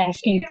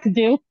multitasking to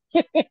do.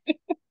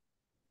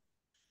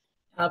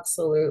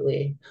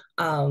 Absolutely.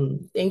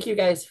 Thank you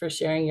guys for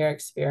sharing your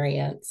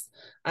experience.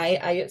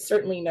 I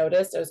certainly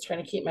noticed I was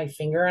trying to keep my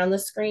finger on the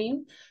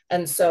screen.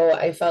 And so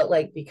I felt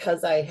like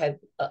because I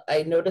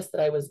noticed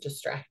that I was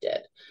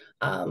distracted,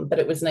 but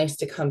it was nice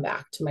to come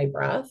back to my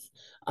breath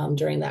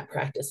during that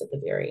practice at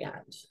the very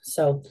end.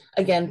 So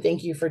again,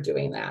 thank you for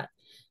doing that.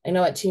 I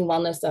know at Teen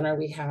Wellness Center,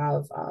 we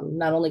have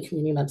not only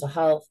community mental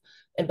health,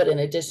 but in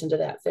addition to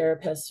that,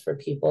 therapists for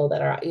people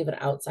that are even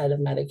outside of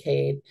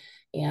Medicaid.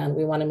 And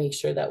we want to make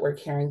sure that we're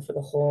caring for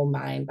the whole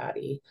mind,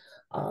 body,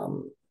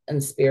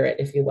 and spirit,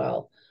 if you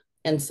will.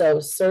 And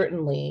so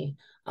certainly,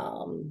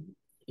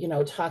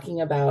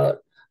 talking about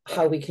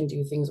how we can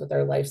do things with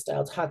our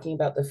lifestyle, talking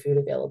about the food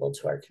available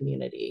to our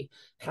community,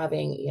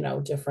 having,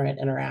 different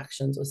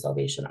interactions with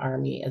Salvation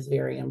Army is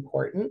very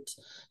important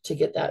to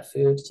get that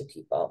food to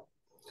people.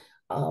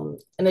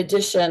 In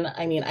addition,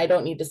 I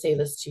don't need to say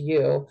this to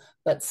you,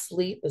 but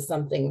sleep is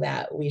something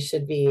that we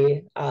should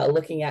be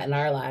looking at in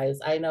our lives.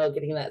 I know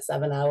getting that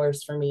 7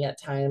 hours for me at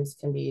times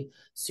can be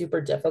super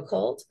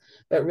difficult,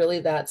 but really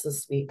that's a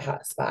sweet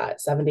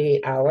spot. 7 to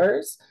 8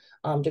 hours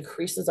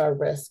decreases our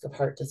risk of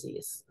heart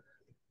disease.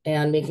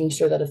 And making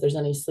sure that if there's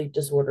any sleep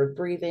disordered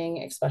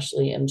breathing,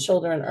 especially in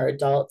children or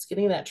adults,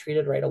 getting that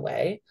treated right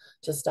away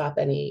to stop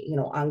any,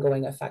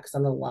 ongoing effects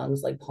on the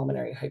lungs like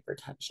pulmonary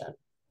hypertension.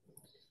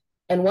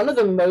 And one of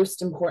the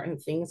most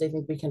important things I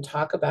think we can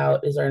talk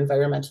about is our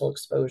environmental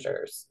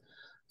exposures.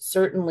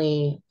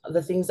 Certainly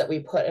the things that we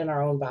put in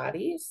our own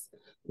bodies,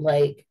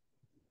 like,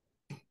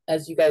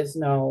 as you guys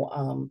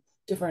know,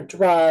 different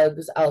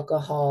drugs,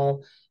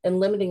 alcohol, and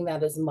limiting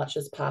that as much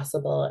as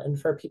possible. And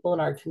for people in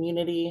our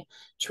community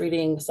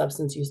treating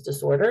substance use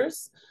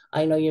disorders,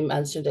 I know you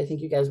mentioned, I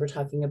think you guys were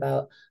talking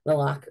about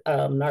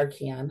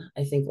Narcan,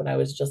 I think when I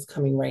was just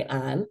coming right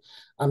on,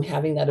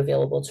 having that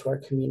available to our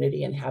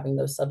community and having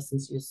those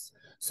substance use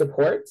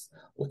supports,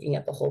 looking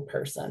at the whole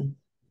person.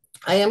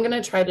 I am going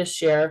to try to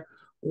share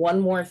one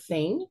more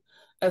thing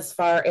as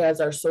far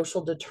as our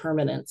social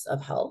determinants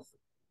of health.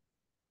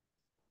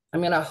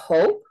 I'm going to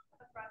hope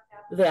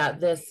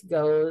that this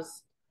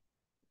goes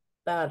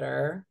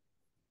better.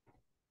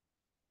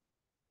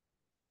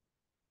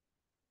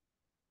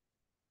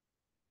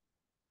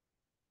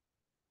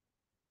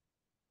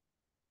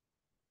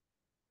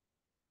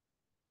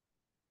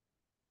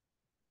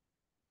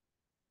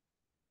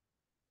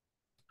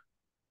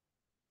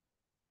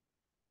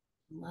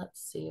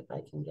 Let's see if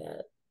I can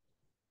get.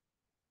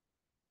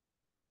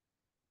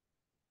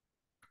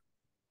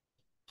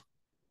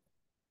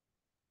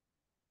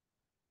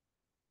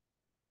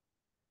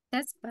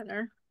 That's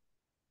better.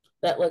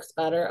 That looks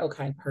better.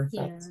 Okay, perfect.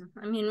 Yeah,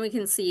 we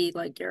can see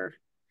like your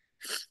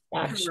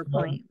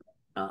PowerPoint.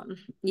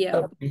 Yeah.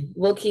 Okay.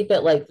 We'll keep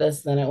it like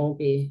this, then it won't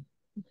be.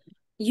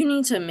 You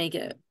need to make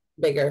it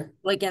bigger.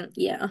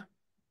 Yeah.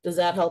 Does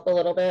that help a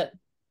little bit?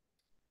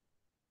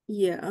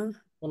 Yeah. A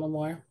little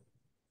more.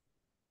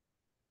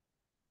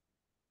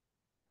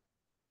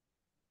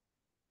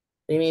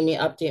 They made me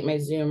update my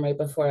Zoom right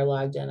before I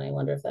logged in. I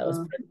wonder if that was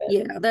part of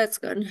it. Yeah, that's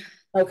good.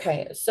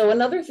 Okay, so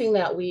another thing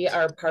that we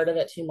are part of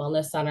at Team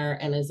Wellness Center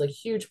and is a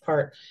huge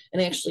part and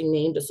actually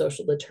named a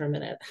social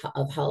determinant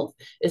of health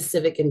is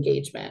civic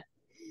engagement.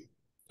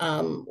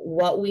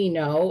 What we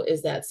know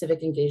is that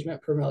civic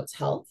engagement promotes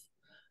health.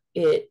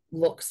 It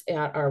looks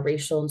at our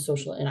racial and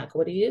social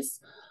inequities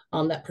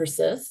that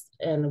persist,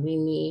 and we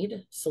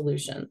need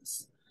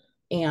solutions.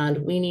 And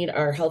we need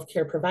our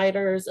healthcare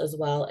providers as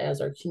well as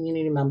our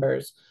community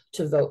members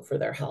to vote for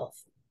their health.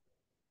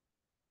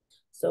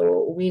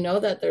 So we know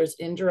that there's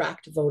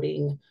indirect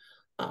voting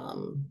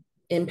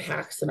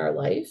impacts in our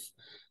life,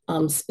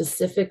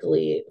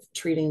 specifically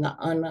treating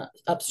the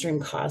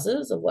upstream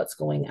causes of what's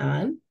going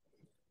on.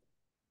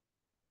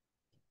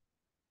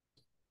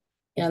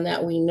 And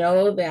that we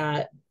know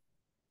that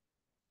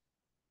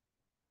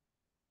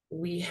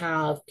we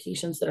have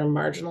patients that are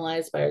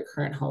marginalized by our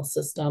current health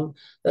system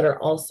that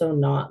are also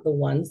not the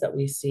ones that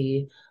we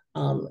see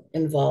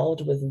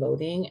involved with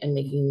voting and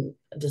making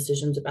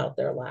decisions about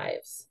their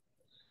lives.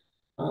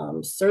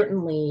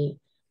 Certainly,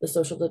 the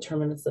social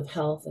determinants of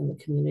health and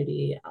the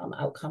community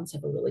outcomes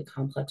have a really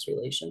complex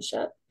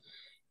relationship.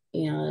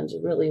 And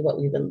really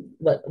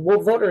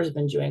what voters have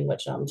been doing,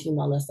 which Team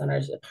Wellness Center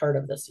is a part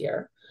of this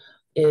year,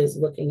 is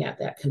looking at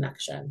that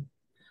connection.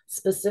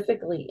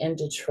 Specifically in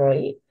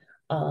Detroit,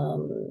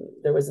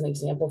 there was an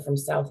example from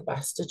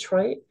Southwest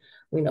Detroit.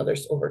 We know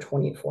there's over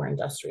 24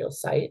 industrial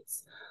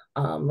sites.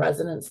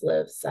 Residents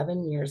live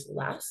 7 years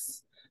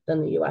less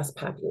than the US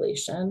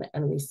population,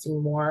 and we see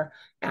more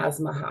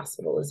asthma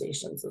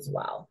hospitalizations as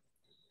well.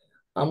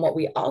 What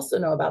we also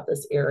know about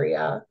this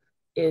area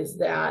is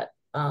that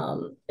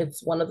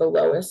it's one of the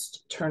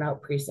lowest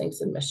turnout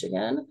precincts in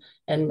Michigan,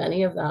 and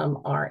many of them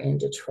are in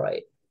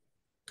Detroit,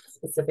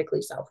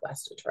 specifically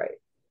Southwest Detroit.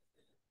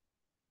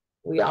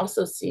 We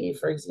also see,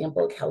 for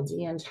example,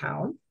 Chaldean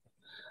Town.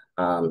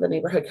 The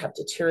neighborhood kept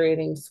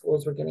deteriorating,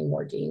 schools were getting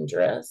more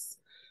dangerous.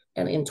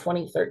 And in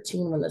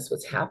 2013, when this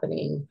was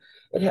happening,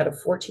 it had a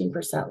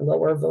 14%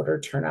 lower voter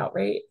turnout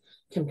rate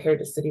compared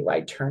to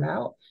citywide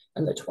turnout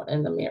in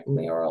the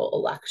mayoral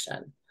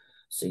election.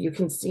 So you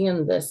can see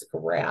in this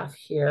graph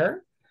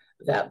here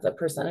that the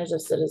percentage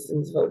of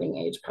citizens voting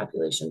age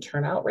population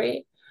turnout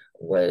rate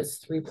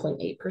was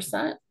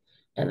 3.8%.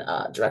 And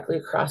directly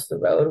across the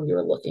road, we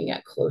were looking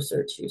at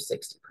closer to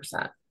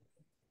 60%.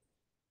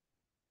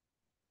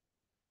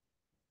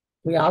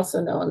 We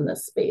also know in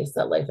this space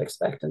that life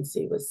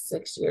expectancy was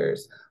 6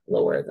 years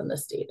lower than the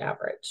state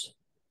average.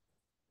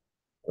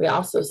 We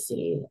also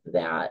see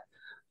that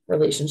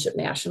relationship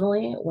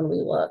nationally when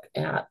we look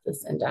at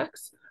this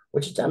index,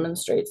 which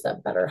demonstrates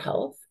that better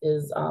health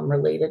is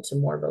related to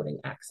more voting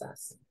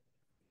access.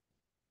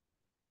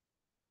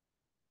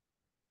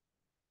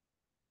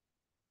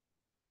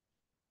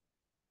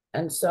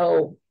 And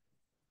so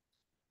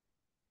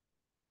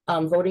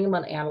voting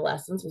among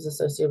adolescents was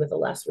associated with a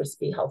less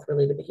risky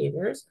health-related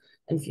behaviors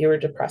and fewer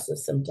depressive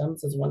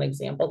symptoms is one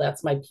example.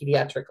 That's my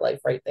pediatric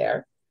life right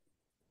there.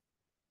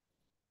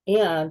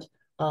 And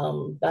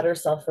better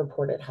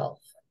self-reported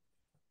health.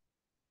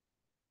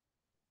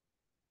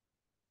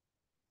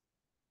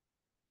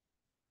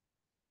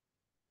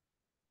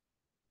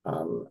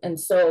 And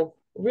so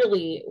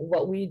really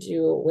what we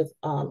do with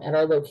at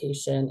our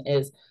location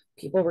is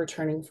people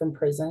returning from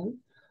prison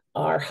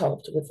are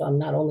helped with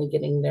not only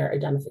getting their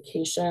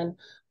identification,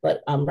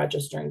 but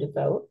registering to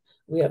vote.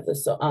 We have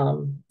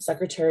the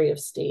Secretary of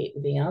State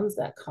vans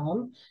that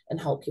come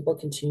and help people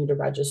continue to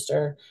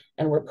register.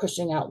 And we're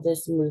pushing out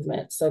this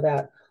movement so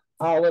that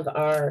all of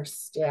our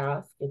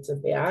staff gets a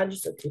badge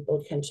so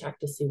people can check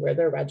to see where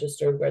they're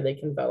registered, where they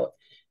can vote.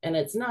 And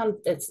it's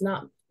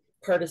not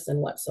partisan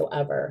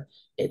whatsoever.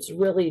 It's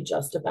really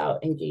just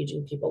about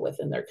engaging people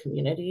within their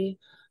community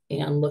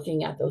and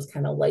looking at those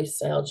kind of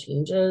lifestyle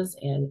changes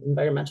and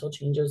environmental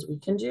changes we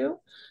can do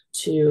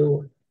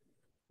to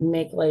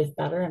make life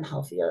better and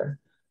healthier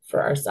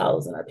for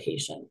ourselves and our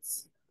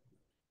patients.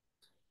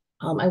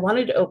 I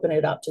wanted to open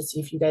it up to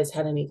see if you guys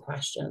had any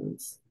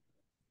questions.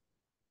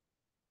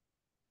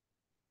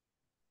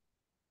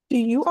 Do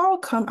you all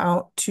come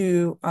out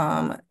to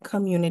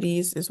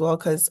communities as well?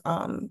 Because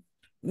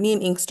me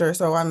and Inkster,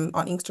 so I'm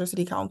on Inkster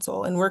City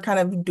Council, and we're kind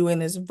of doing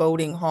this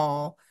voting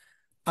hall.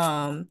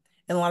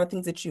 And a lot of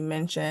things that you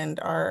mentioned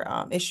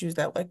are issues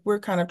that like we're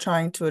kind of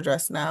trying to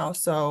address now.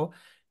 So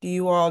do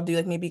you all do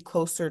like maybe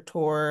closer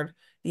toward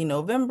the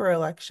November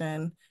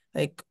election?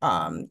 Like,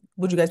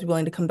 would you guys be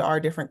willing to come to our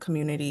different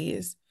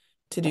communities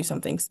to do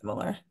something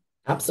similar?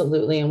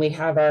 Absolutely. And we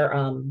have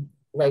our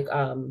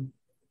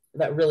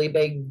that really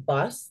big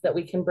bus that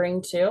we can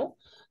bring to.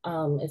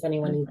 If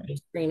anyone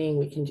needs screening,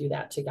 we can do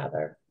that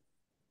together.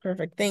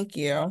 Perfect. Thank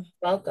you.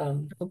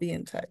 Welcome. We'll be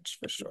in touch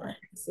for sure.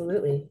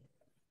 Absolutely.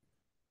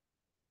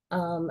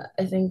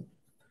 I think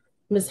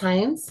Ms.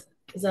 Hines,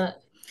 is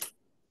that?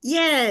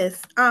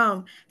 Yes.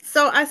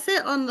 So I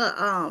sit on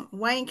the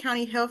Wayne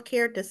County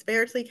Healthcare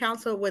Disparity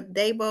Council with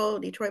DABO,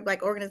 Detroit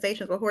Black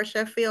Organizations with Horst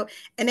Sheffield,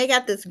 and they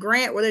got this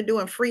grant where they're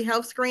doing free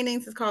health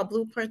screenings. It's called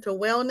Blueprint to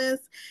Wellness,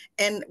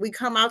 and we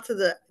come out to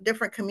the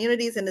different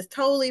communities, and it's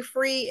totally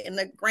free. And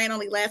the grant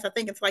only lasts, I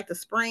think it's like the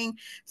spring.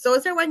 So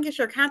is there a way I can get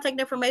your contact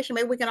information?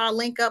 Maybe we can all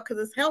link up because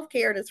it's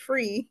healthcare and it's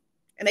free,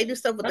 and they do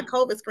stuff with the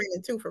COVID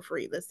screening too for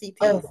free. The CTs.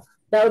 Oh,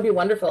 that would be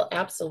wonderful.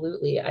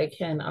 Absolutely, I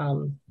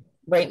can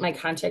write my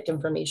contact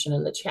information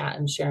in the chat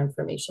and share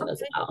information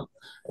as well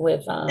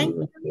with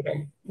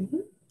Peter.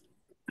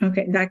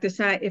 Okay, Dr.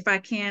 Scheid, if I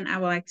can, I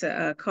would like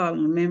to call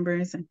on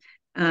members.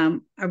 I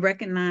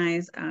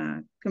recognize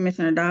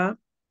Commissioner Dobb.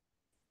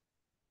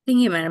 Thank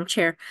you, Madam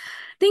Chair.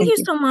 Thank you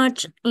so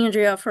much,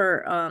 Andrea,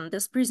 for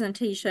this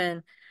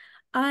presentation.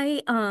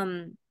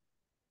 I'm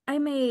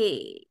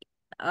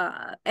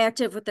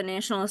active with the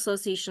National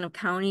Association of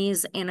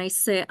Counties, and I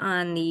sit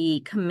on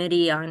the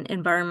Committee on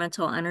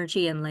Environmental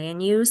Energy and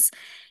Land Use.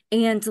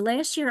 And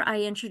last year,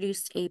 I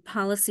introduced a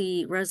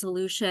policy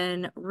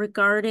resolution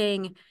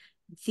regarding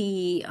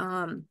the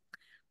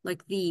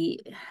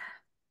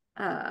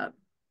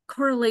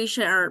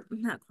correlation, or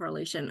not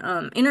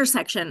correlation,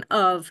 intersection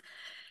of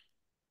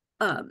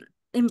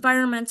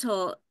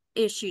environmental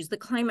issues, the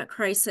climate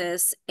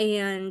crisis,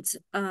 and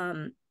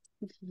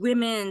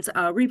women's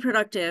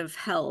reproductive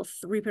health,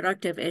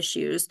 reproductive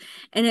issues.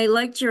 And I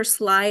liked your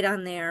slide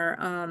on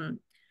there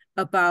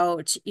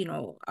about, you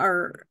know,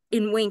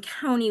 in Wayne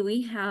County,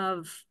 we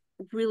have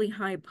really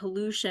high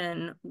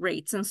pollution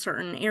rates in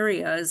certain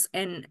areas.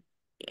 And,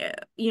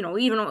 you know,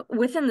 even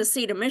within the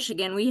state of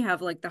Michigan, we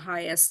have like the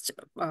highest,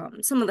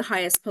 some of the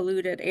highest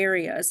polluted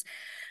areas.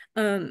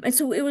 And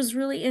so it was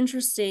really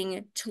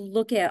interesting to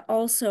look at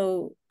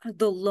also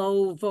the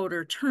low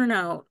voter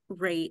turnout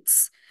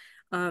rates,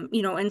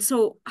 you know, and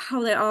so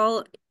how that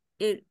all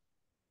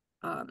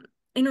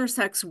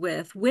intersects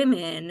with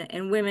women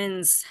and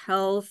women's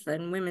health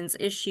and women's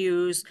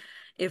issues.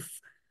 If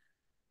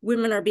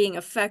women are being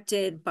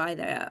affected by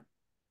the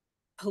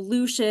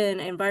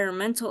pollution,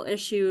 environmental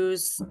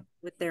issues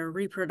with their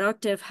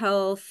reproductive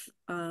health,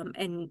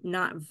 and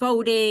not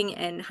voting,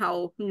 and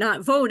how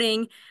not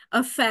voting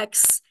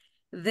affects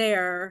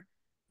their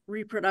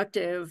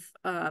reproductive,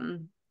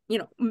 you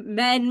know,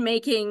 men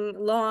making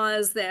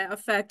laws that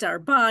affect our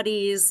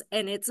bodies,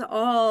 and it's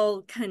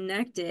all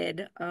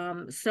connected.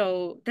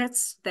 So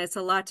that's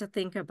a lot to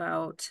think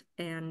about,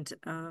 and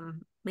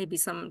maybe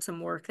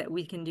some work that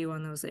we can do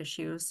on those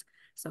issues.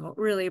 So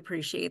really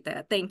appreciate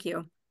that. Thank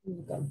you.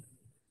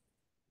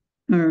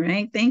 All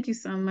right. Thank you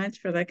so much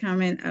for that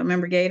comment,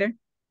 Member Gator.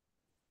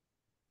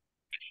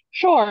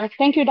 Sure.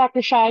 Thank you,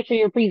 Dr. Scheid, for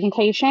your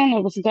presentation.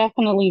 It was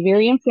definitely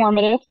very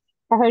informative.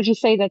 I heard you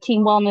say that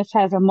Team Wellness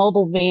has a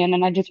mobile van,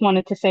 and I just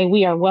wanted to say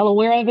we are well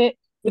aware of it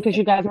because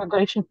you guys were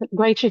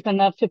gracious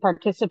enough to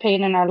participate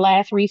in our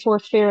last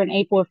resource fair in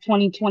April of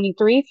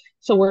 2023.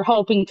 So we're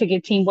hoping to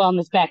get Team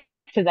Wellness back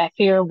to that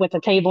fair with a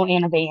table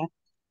and a van.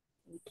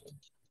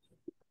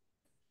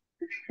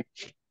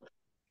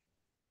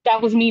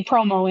 That was me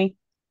promoing,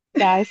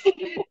 guys.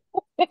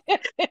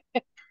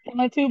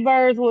 Killing two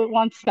birds with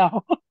one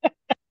stone.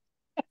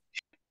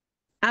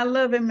 I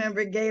love it,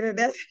 Member Gator.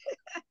 That's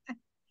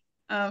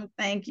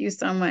thank you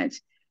so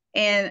much.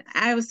 And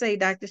I would say,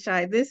 Dr.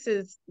 Scheid,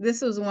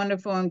 this was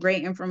wonderful and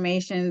great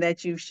information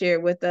that you've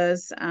shared with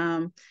us.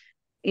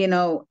 You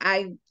know,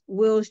 I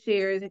will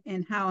share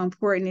in how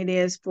important it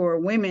is for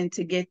women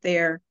to get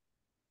their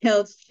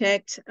health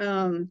checked.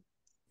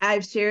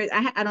 I've shared,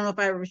 I don't know if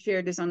I ever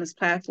shared this on this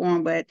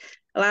platform, but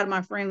a lot of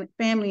my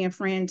family and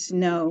friends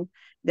know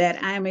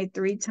that I'm a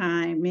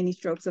 3-time mini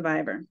stroke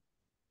survivor.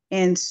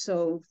 And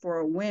so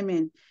for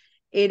women,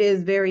 it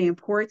is very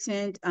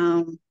important.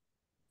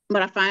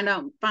 But I found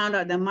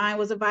out that mine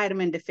was a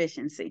vitamin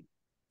deficiency.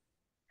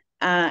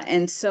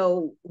 And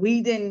so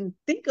we didn't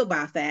think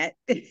about that.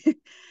 You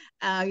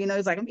know,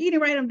 it's like, I'm eating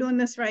right, I'm doing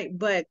this right.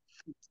 But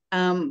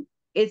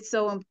it's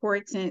so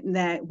important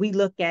that we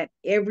look at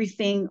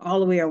everything all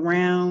the way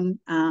around,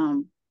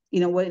 you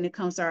know, when it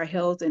comes to our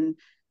health and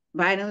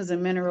vitamins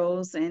and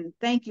minerals. And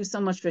thank you so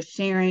much for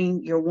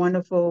sharing your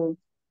wonderful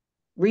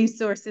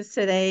resources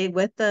today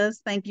with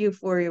us. Thank you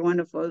for your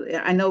wonderful,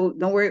 I know,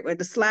 don't worry about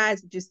the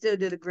slides, but you still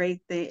did a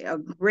great thing, a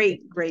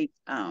great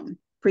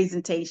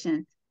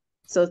presentation.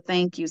 So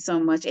thank you so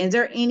much. Is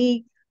there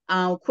any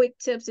quick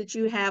tips that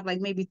you have, like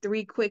maybe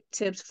 3 quick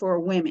tips for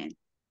women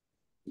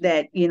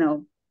that, you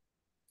know?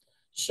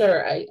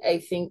 Sure. I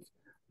think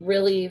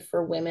really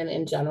for women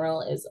in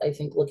general is, I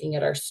think, looking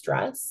at our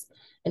stress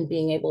and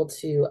being able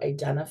to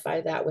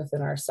identify that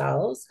within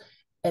ourselves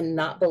and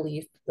not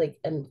believe, like,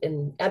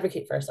 and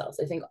advocate for ourselves.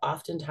 I think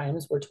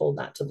oftentimes we're told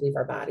not to believe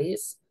our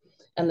bodies,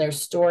 and there's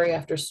story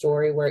after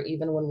story where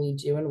even when we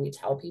do and we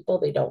tell people,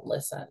 they don't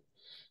listen.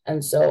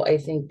 And so I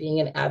think being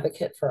an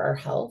advocate for our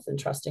health and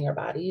trusting our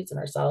bodies and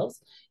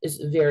ourselves is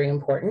very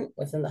important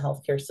within the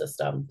healthcare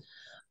system.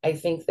 I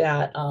think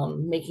that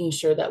making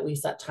sure that we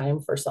set time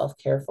for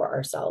self-care for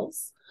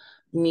ourselves,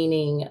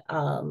 meaning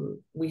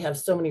we have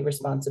so many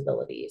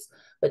responsibilities,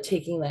 but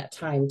taking that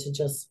time to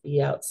just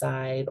be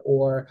outside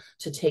or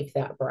to take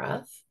that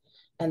breath.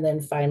 And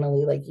then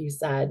finally, like you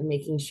said,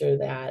 making sure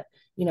that,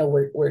 you know,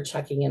 we're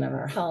checking in on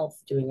our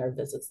health, doing our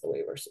visits the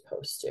way we're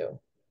supposed to.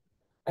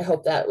 I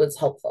hope that was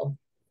helpful.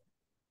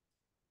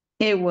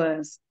 It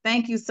was.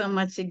 Thank you so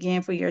much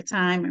again for your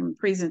time and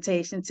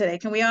presentation today.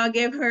 Can we all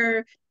give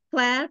her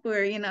clap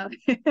or, you know,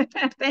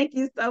 thank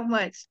you so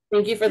much.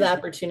 Thank you for the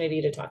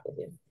opportunity to talk with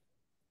you.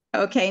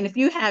 Okay, and if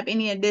you have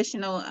any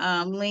additional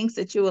links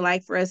that you would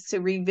like for us to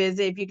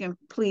revisit, if you can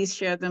please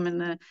share them in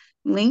the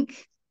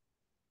link.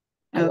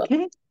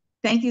 Okay,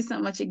 thank you so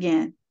much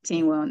again,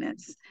 Team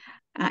Wellness.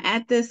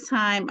 At this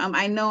time,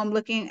 I know I'm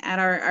looking at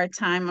our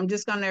time. I'm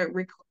just going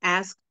to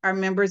ask our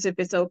members if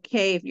it's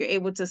okay, if you're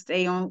able to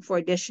stay on for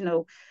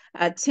additional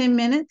 10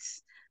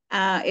 minutes.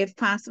 If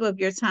possible, if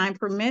your time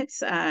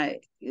permits,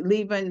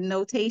 leave a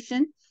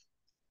notation.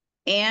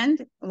 And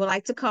would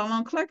like to call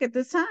on clerk at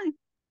this time.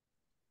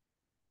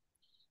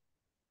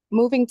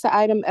 Moving to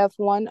item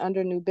F1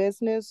 under new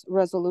business,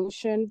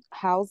 resolution,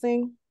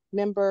 housing,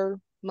 member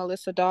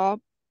Melissa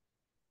Daub.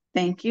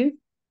 Thank you.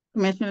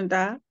 Commissioner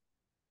Daub.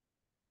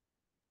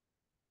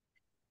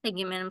 Thank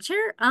you, Madam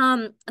Chair.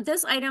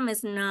 This item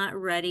is not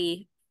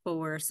ready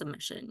for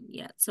submission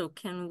yet. So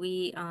can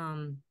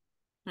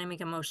I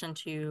make a motion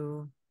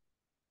to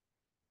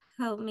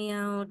help me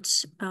out?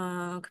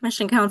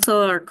 Commission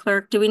Counsel or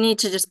Clerk, do we need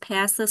to just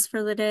pass this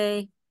for the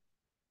day?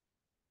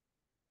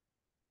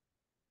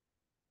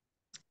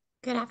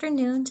 Good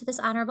afternoon to this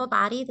honorable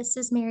body. This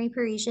is Mary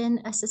Parisian,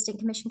 Assistant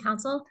Commission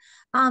Counsel.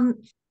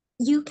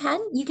 You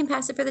can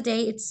pass it for the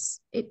day.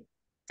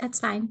 That's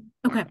fine.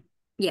 Okay.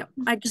 Yeah,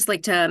 I'd just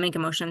like to make a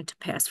motion to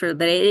pass for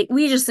the day.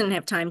 We just didn't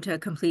have time to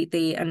complete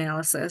the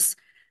analysis.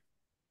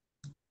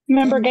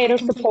 Member Gator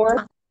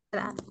support.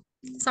 That.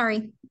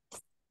 Sorry.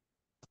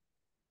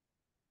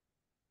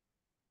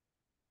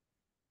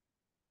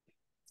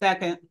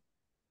 Second.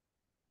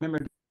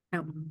 Member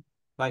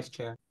Vice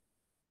Chair.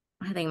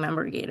 I think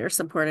Member Gator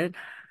supported.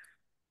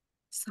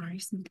 Sorry,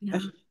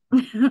 Cynthia.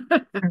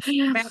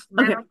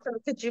 Madam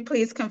Clerk, could you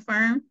please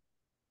confirm?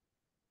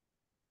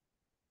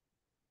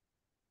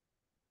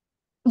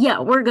 Yeah,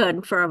 we're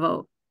good for a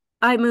vote.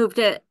 I moved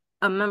it.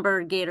 A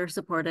Member Gator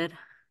supported.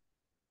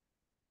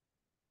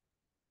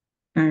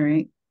 All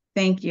right.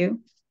 Thank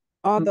you.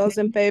 All those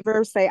in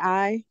favor say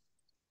aye.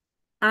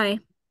 Aye.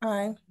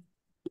 Aye.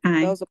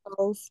 Aye. Those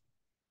opposed?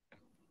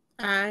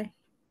 Aye.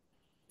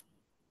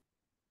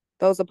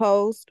 Those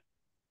opposed?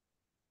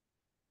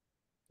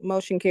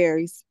 Motion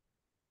carries.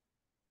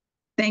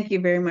 Thank you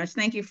very much.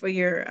 Thank you for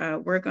your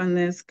work on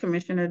this,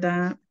 Commissioner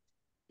Dodd.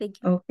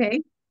 Thank you.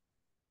 Okay.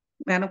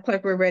 Madam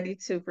Clerk, we're ready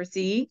to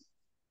proceed.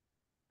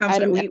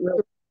 Item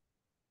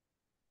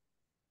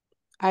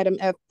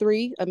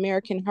F3,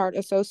 American Heart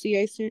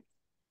Association,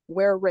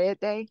 Wear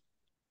Red Day.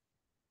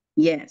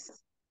 Yes.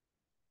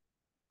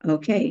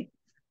 Okay.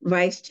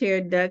 Vice Chair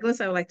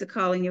Douglas, I would like to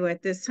call on you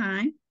at this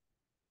time.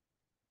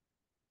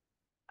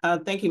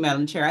 Thank you,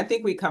 Madam Chair. I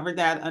think we covered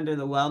that under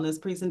the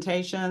wellness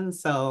presentation,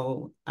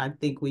 so I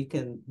think we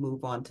can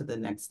move on to the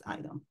next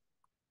item.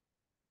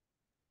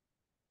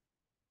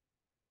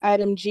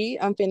 Item G,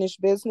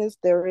 unfinished business.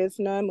 There is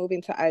none.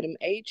 Moving to item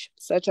H,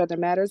 such other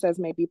matters as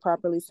may be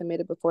properly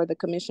submitted before the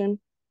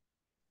commission.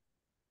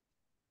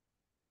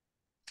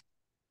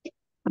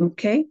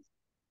 Okay.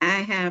 I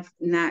have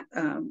not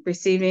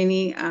received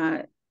any.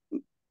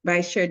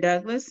 Vice Chair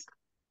Douglas.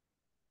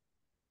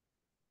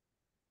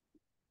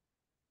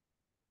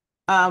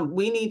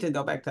 We need to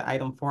go back to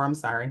item 4. I'm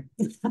sorry.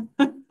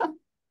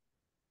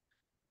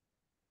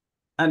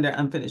 Under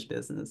unfinished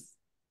business.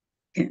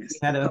 Yes.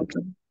 Okay.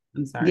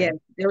 I'm sorry. Yes,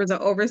 there was an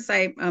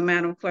oversight,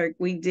 Madam Clerk.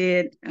 We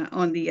did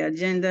on the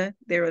agenda.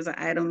 There was an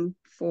item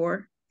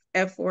 4,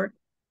 F4.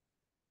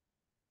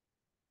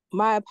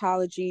 My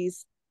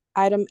apologies.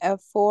 Item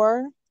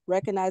F4,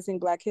 recognizing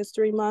Black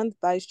History Month,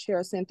 Vice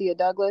Chair Cynthia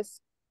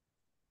Douglas.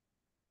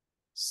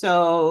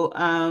 So,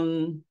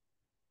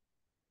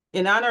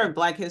 in honor of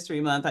Black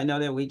History Month, I know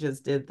that we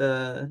just did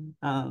the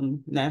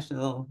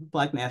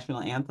Black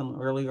National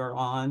Anthem earlier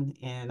on,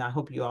 and I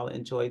hope you all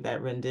enjoyed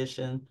that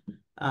rendition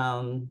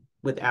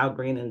with Al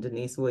Green and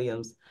Denise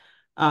Williams.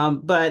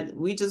 But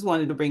we just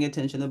wanted to bring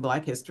attention to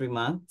Black History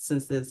Month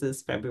since this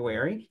is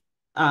February.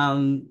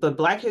 But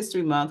Black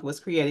History Month was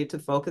created to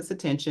focus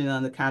attention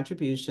on the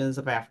contributions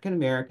of African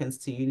Americans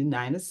to the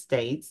United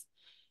States.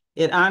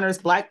 It honors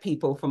Black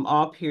people from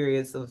all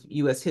periods of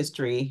U.S.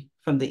 history,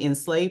 from the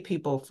enslaved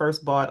people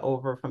first brought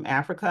over from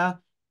Africa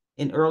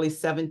in early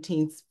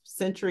 17th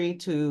century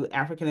to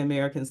African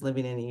Americans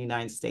living in the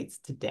United States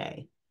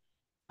today.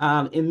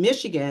 In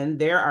Michigan,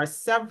 there are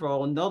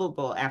several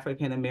notable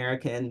African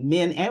American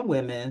men and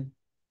women,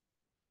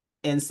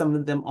 and some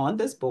of them on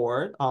this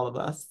board, all of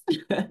us,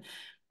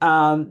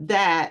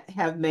 that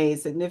have made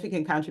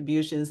significant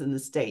contributions in the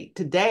state.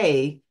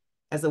 Today,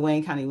 as the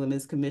Wayne County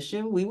Women's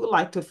Commission, we would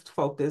like to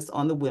focus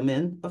on the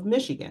women of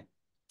Michigan.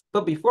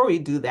 But before we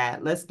do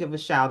that, let's give a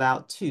shout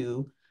out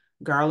to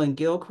Garland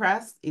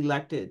Gilchrist,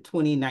 elected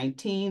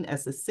 2019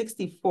 as the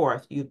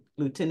 64th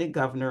Lieutenant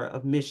Governor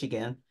of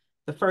Michigan,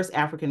 the first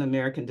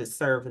African-American to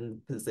serve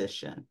in the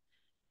position.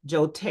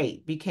 Joe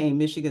Tate became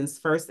Michigan's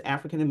first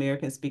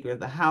African-American Speaker of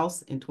the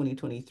House in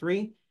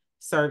 2023,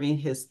 serving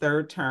his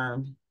third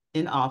term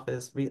in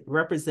office,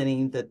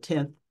 representing the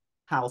 10th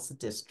House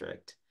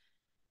District.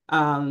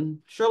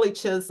 Shirley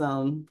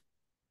Chisholm,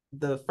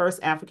 the first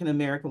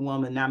African-American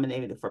woman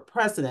nominated for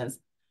president,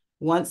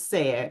 once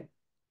said,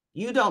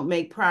 "You don't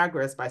make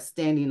progress by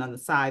standing on the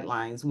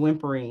sidelines,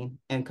 whimpering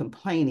and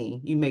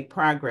complaining. You make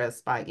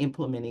progress by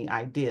implementing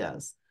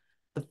ideas."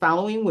 The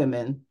following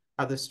women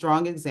are the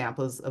strong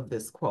examples of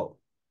this quote.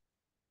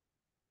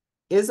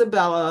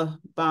 Isabella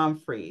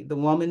Baumfried, the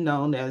woman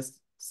known as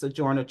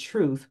Sojourner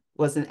Truth,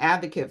 was an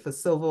advocate for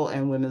civil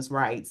and women's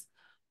rights,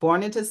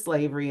 born into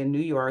slavery in New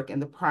York in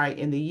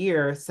the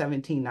year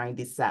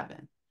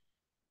 1797.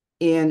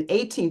 In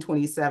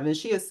 1827,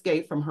 she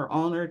escaped from her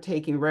owner,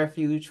 taking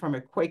refuge from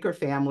a Quaker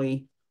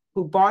family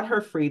who bought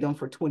her freedom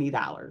for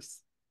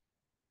 $20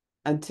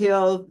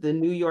 until the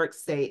New York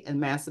State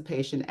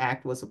Emancipation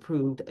Act was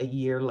approved a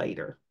year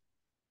later.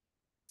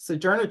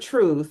 Sojourner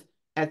Truth,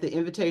 at the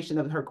invitation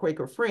of her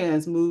Quaker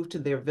friends, moved to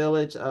their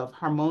village of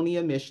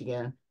Harmonia,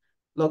 Michigan,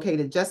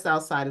 located just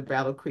outside of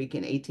Battle Creek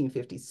in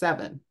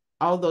 1857.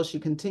 Although she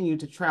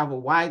continued to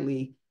travel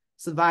widely,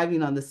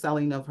 surviving on the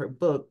selling of her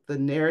book, The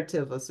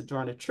Narrative of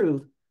Sojourner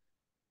Truth,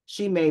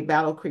 she made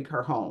Battle Creek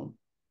her home,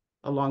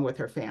 along with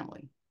her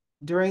family.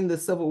 During the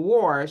Civil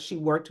War, she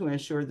worked to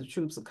ensure the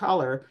troops of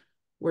color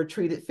were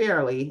treated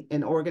fairly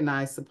and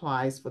organized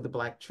supplies for the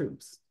Black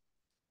troops.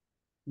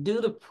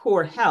 Due to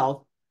poor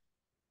health,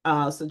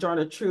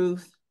 Sojourner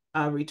Truth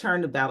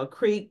returned to Battle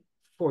Creek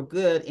for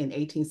good in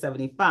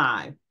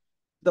 1875.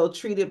 Though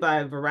treated by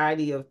a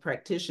variety of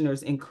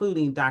practitioners,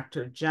 including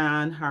Dr.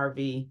 John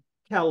Harvey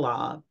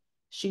Kellogg,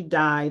 she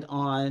died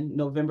on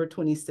November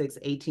 26,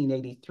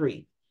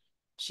 1883.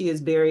 She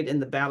is buried in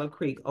the Battle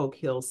Creek Oak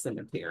Hill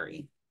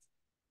Cemetery.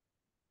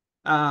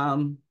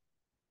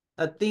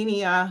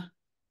 Athelenia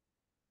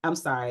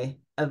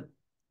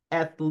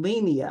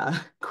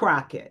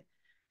Crockett.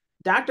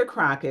 Dr.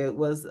 Crockett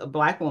was a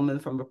Black woman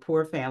from a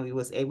poor family,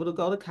 was able to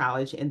go to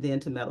college and then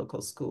to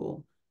medical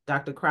school.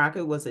 Dr.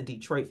 Crockett was a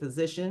Detroit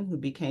physician who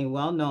became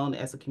well known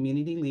as a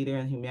community leader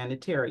and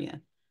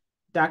humanitarian.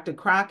 Dr.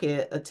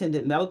 Crockett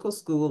attended medical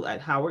school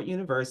at Howard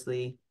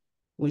University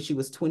when she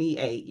was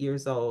 28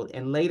 years old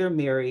and later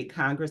married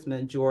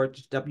Congressman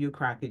George W.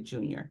 Crockett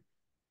Jr.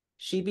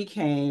 She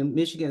became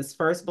Michigan's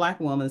first Black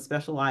woman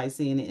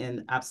specializing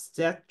in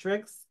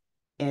obstetrics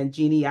and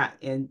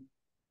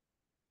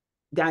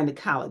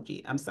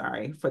gynecology,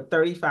 for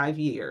 35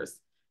 years.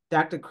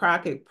 Dr.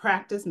 Crockett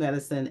practiced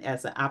medicine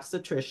as an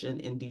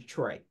obstetrician in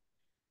Detroit.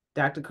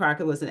 Dr.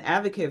 Crockett was an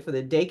advocate for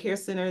the daycare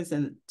centers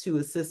and to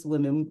assist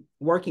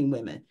working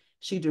women.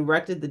 She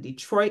directed the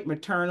Detroit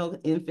Maternal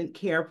Infant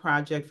Care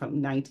Project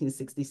from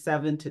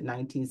 1967 to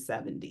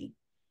 1970.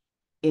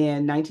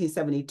 In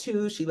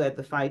 1972, she led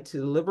the fight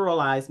to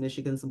liberalize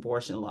Michigan's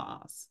abortion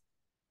laws.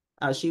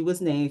 She was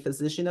named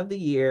Physician of the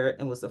Year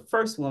and was the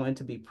first woman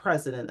to be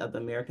president of the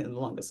American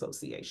Lung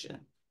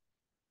Association.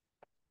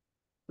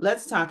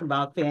 Let's talk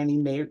about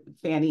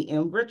Fannie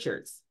M.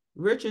 Richards.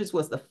 Richards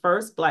was the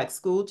first Black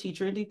school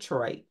teacher in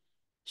Detroit.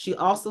 She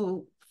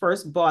also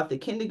first brought the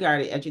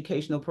kindergarten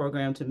educational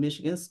program to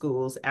Michigan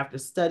schools after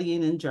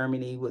studying in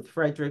Germany with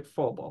Frederick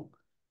Froebel,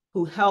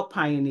 who helped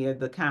pioneer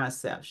the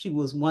concept. She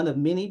was one of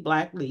many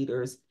Black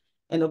leaders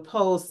and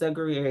opposed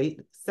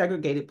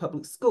segregated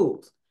public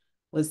schools.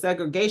 When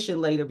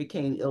segregation later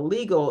became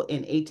illegal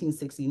in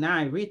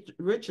 1869,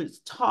 Richards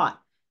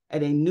taught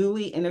at a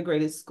newly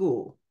integrated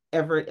school,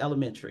 Everett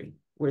Elementary,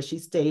 where she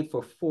stayed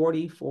for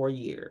 44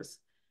 years.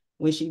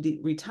 When she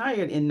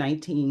retired in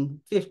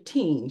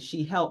 1915,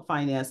 she helped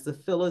finance the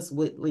Phyllis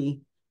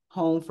Whitley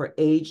Home for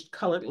Aged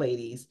Colored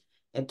Ladies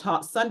and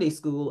taught Sunday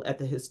school at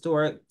the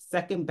historic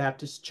Second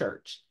Baptist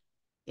Church.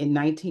 In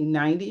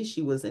 1990,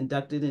 she was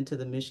inducted into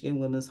the Michigan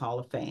Women's Hall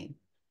of Fame.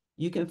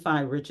 You can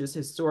find Richards'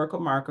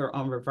 historical marker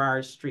on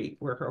Rivard Street,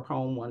 where her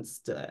home once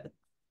stood.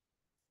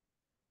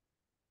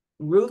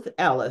 Ruth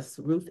Ellis,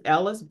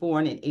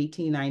 born in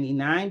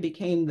 1899,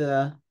 became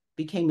an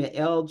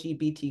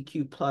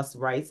LGBTQ plus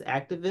rights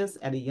activist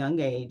at a young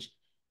age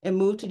and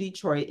moved to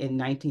Detroit in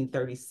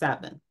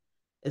 1937.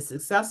 A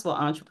successful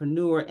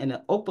entrepreneur and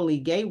an openly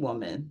gay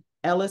woman,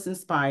 Ellis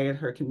inspired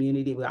her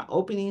community by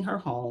opening her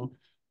home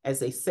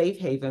as a safe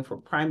haven for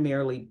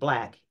primarily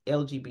Black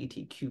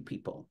LGBTQ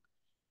people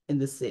in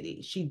the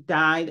city. She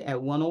died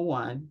at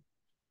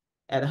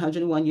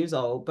 101 years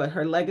old, but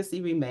her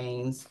legacy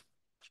remains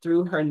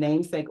through her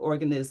namesake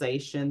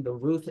organization, the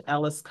Ruth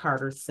Ellis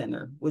Carter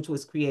Center, which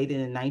was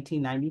created in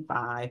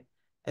 1995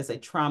 as a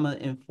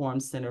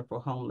trauma-informed center for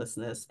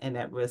homelessness and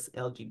at-risk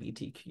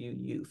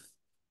LGBTQ youth.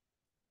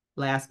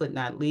 Last but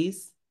not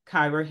least,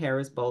 Kyra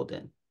Harris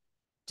Bolden.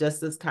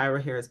 Justice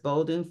Kyra Harris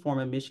Bolden,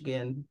 former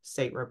Michigan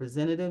State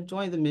Representative,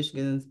 joined the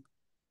Michigan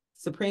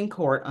Supreme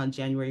Court on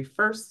January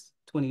 1st,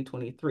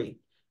 2023.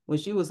 when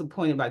she was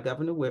appointed by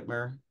Governor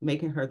Whitmer,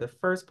 making her the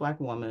first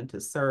Black woman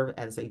to serve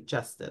as a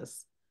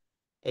justice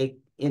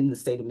in the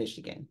state of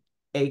Michigan.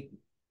 A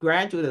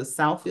graduate of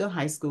Southfield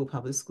High School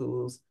Public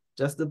Schools,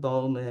 Justice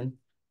Bowman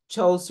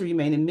chose to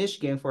remain in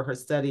Michigan for her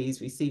studies,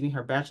 receiving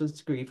her bachelor's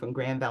degree from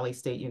Grand Valley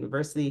State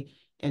University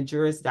and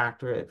Juris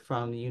Doctorate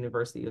from the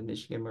University of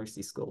Michigan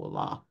Mercy School of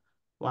Law.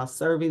 While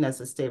serving as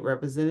a state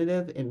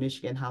representative in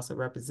Michigan House of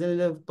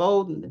Representatives,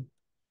 Bowman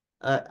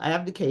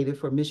advocated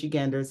for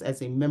Michiganders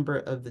as a member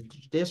of the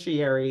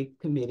Judiciary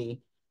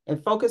Committee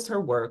and focused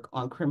her work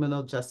on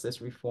criminal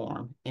justice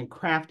reform and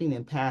crafting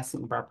and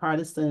passing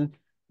bipartisan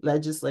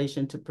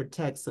legislation to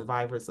protect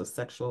survivors of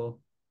sexual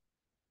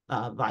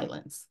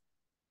violence.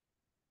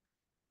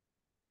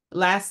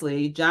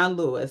 Lastly, John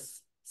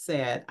Lewis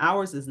said,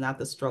 "Ours is not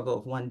the struggle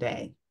of one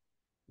day,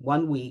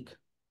 1 week,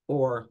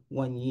 or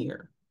 1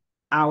 year.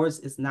 Ours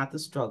is not the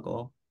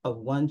struggle of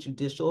one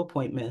judicial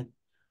appointment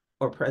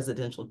or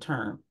presidential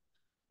term.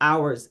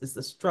 Ours is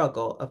the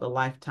struggle of a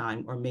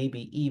lifetime, or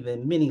maybe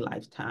even many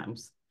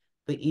lifetimes.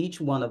 But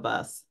each one of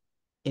us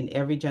in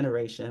every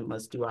generation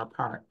must do our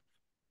part."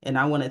 And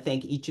I want to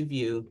thank each of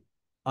you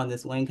on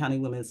this Wayne County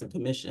Women's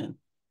Commission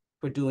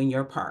for doing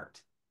your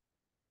part.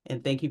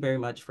 And thank you very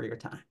much for your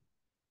time.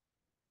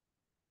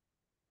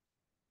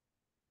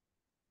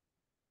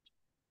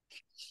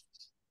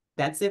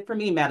 That's it for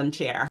me, Madam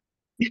Chair.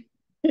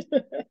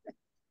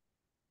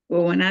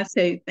 Well, when I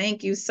say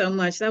thank you so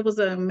much, that was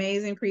an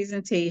amazing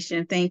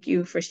presentation. Thank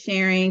you for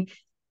sharing.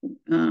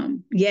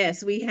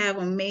 Yes, we have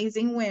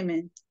amazing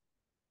women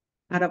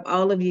out of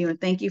all of you, and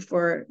thank you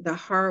for the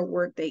hard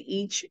work that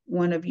each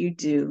one of you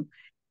do.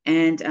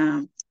 And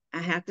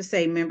I have to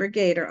say, Member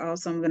Gator,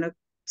 also, I'm going to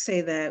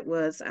say that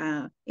was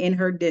in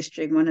her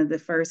district, one of the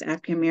first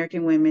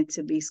African-American women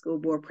to be school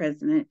board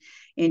president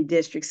in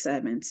District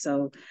 7.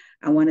 So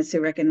I wanted to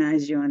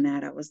recognize you on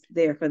that. I was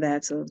there for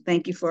that. So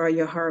thank you for all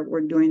your hard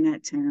work during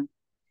that term.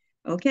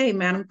 Okay,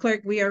 Madam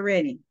Clerk, we are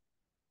ready.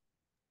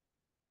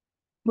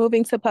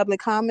 Moving to public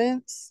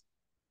comments.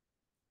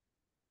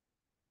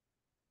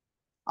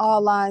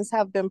 All lines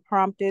have been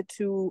prompted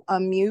to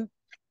unmute.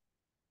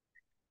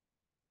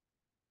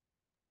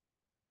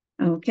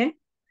 Okay.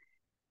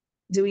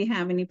 Do we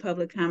have any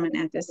public comment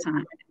at this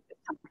time?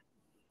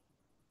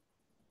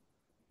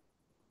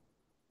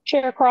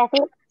 Chair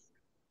Crawford.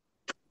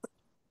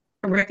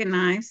 I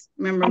recognize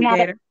Member I'm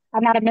Gator.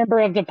 not a member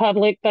of the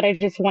public, but I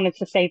just wanted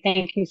to say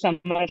thank you so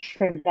much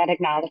for that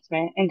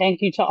acknowledgement. And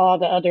thank you to all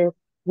the other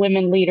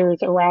women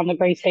leaders around the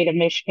great state of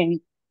Michigan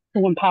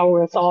who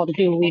empower us all to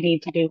do what we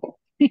need to do.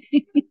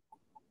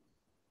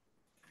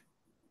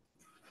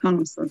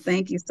 Awesome.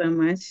 Thank you so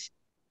much.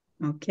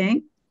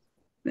 Okay.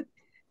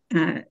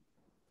 Any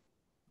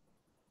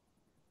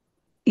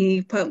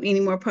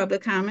more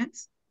public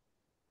comments?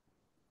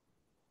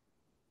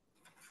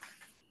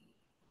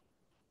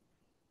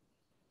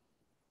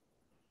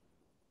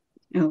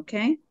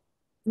 Okay.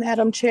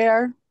 Madam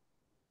Chair,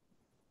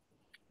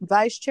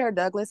 Vice Chair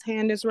Douglas'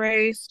 hand is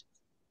raised.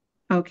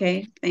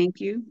 Okay, thank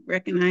you.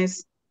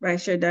 Recognize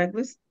Vice Chair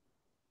Douglas.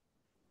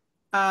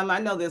 I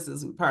know this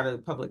is part of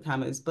the public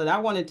comments, but I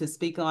wanted to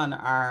speak on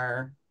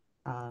our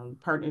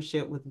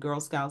partnership with Girl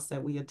Scouts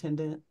that we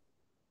attended.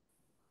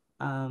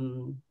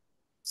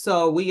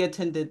 So we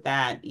attended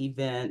that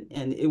event,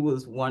 and it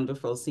was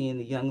wonderful seeing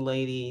the young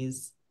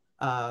ladies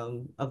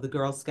of the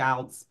Girl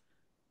Scouts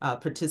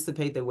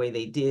participate the way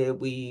they did.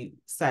 We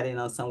sat in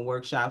on some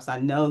workshops. I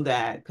know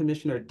that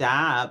Commissioner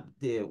Dobb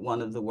did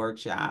one of the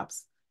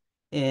workshops,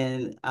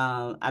 and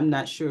I'm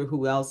not sure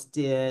who else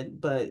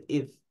did, but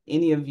if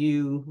any of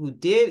you who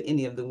did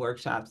any of the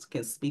workshops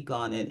can speak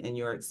on it and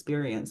your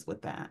experience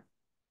with that,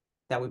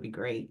 that would be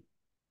great.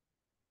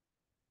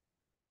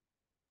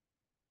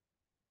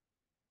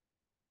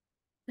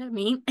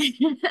 Me?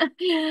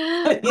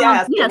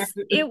 Yes, yes,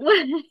 it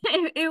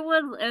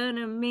was an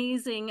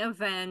amazing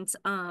event.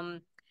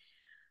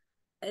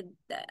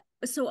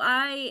 So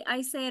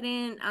I sat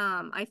in,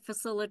 I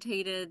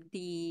facilitated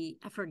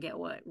I forget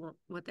what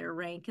their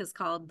rank is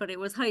called, but it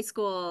was high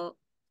school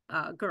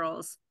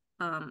girls,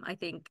 I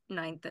think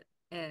 9th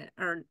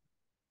or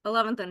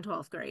 11th and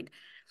 12th grade.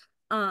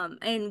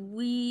 And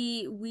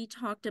we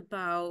talked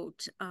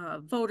about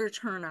voter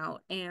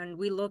turnout, and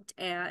we looked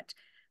at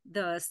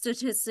the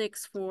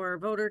statistics for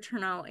voter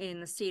turnout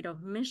in the state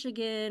of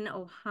Michigan,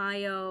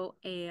 Ohio,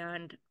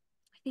 and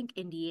I think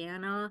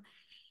Indiana,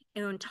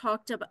 and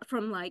talked about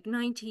from like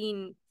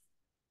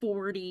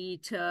 1940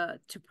 to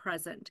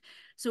present.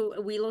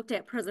 So we looked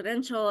at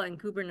presidential and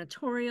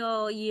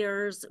gubernatorial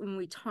years, and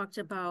we talked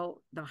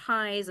about the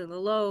highs and the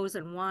lows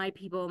and why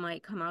people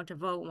might come out to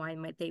vote, why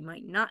they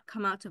might not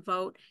come out to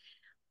vote.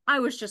 I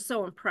was just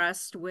so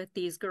impressed with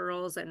these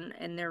girls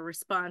and their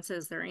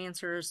responses, their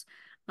answers.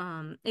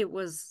 It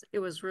was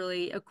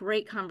really a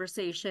great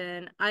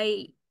conversation.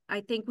 I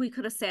think we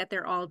could have sat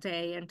there all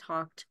day and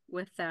talked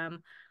with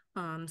them.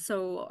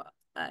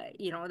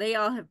 You know, they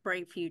all have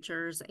bright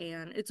futures,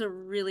 and it's a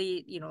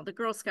really, you know, the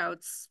Girl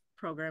Scouts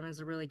program is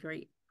a really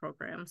great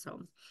program.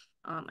 So,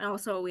 and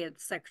also we had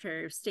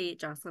Secretary of State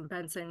Jocelyn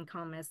Benson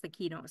come as the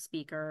keynote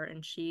speaker,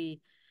 and she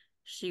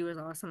was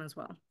awesome as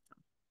well.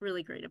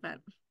 Really great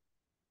event.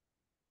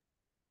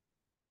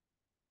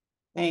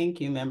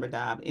 Thank you, Member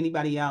Dobb.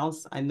 Anybody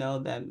else? I know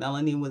that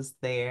Melanie was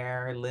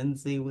there,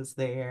 Lindsay was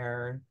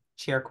there,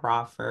 Chair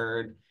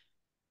Crawford.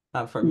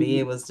 For me,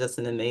 it was just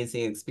an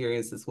amazing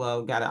experience as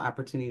well. Got an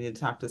opportunity to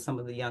talk to some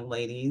of the young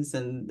ladies,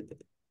 and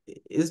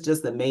it's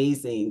just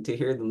amazing to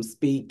hear them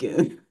speak.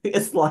 And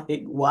it's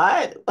like,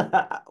 what?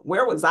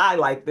 Where was I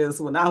like this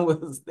when I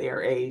was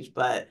their age?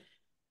 But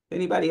if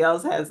anybody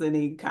else has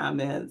any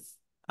comments?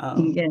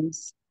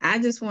 Yes, I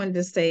just wanted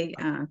to say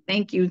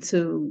thank you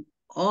to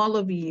all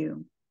of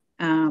you.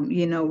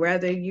 You know,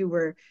 whether you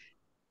were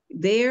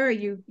there,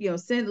 you know,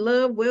 sent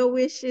love, well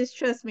wishes.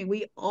 Trust me,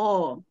 we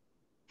all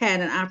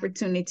had an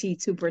opportunity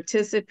to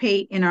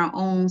participate in our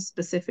own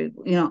specific,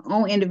 you know,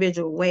 own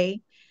individual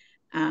way.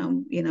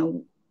 You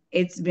know,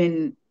 it's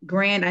been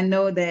grand. I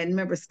know that,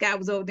 remember, Scott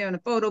was over there in the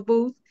photo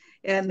booth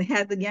and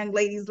had the young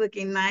ladies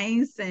looking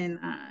nice. And,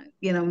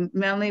 you know,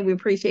 Melanie, we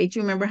appreciate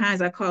you. Member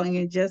Hines, I'll call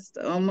you in just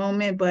a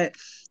moment. But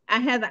I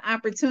had the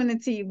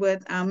opportunity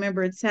with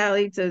Member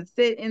Talley to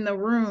sit in the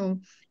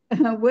room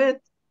with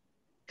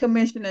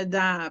Commissioner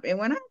Dobb. And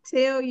when I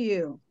tell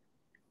you,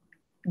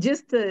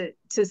 just to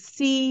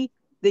see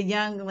the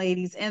young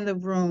ladies in the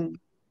room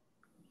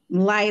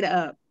light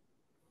up,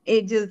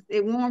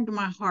 it warmed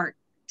my heart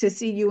to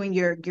see you and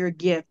your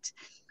gift.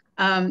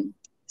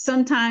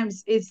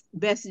 Sometimes it's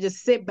best to just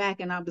sit back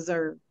and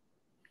observe,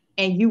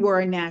 and you were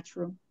a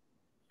natural.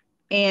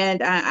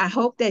 And I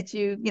hope that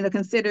you know,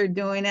 consider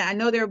doing it. I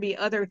know there'll be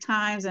other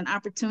times and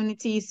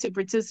opportunities to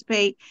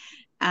participate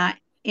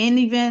in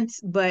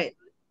events, but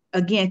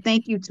again,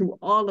 thank you to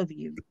all of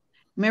you.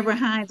 Member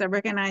Hines, I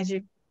recognize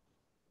you.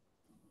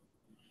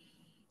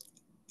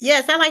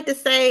 Yes, I like to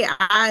say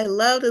I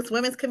love this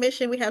Women's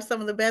Commission. We have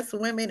some of the best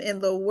women in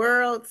the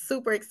world.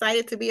 Super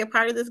excited to be a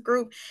part of this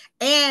group.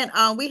 And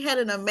we had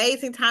an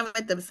amazing time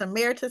at the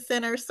Samaritan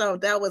Center. So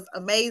that was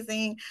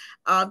amazing.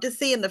 Just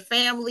seeing the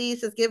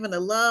families, just giving the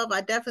love.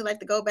 I definitely like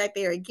to go back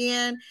there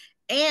again.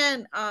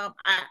 And I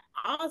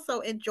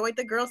also enjoyed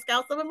the Girl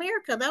Scouts of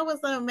America. That was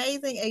an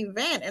amazing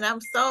event. And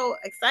I'm so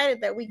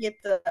excited that we get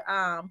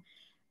to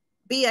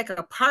be like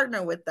a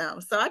partner with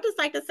them. So I just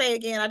like to say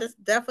again, I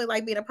just definitely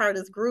like being a part of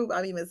this group.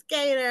 I mean, Miss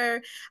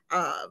Gator,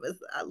 Miss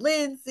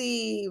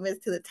Lindsay, Miss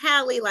To the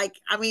Tally. Like,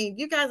 I mean,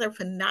 you guys are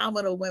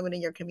phenomenal women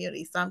in your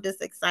community. So I'm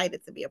just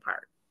excited to be a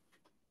part.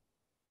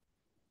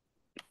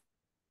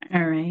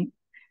 All right.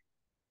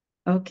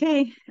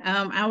 Okay.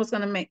 I was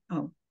gonna make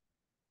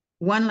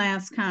one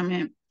last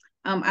comment.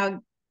 I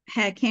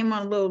came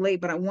on a little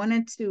late, but I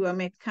wanted to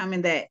make a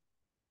comment that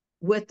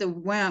with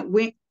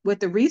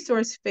the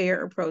resource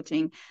fair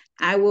approaching,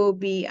 I will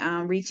be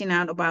reaching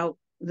out about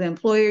the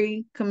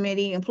employers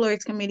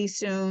committee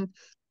soon,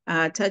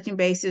 touching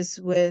bases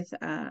with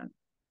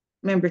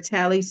Member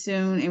Talley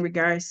soon in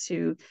regards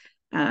to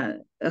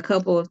a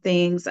couple of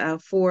things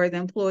for the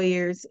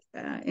employers.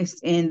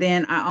 And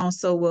then I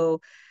also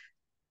will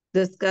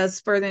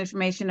discuss further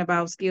information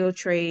about skilled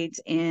trades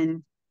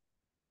and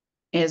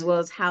as well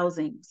as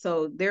housing.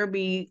 So there'll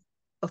be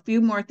a few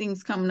more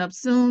things coming up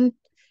soon,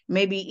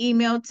 maybe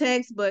email,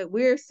 text, but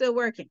we're still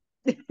working.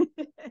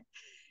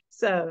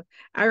 So,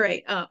 all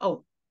right.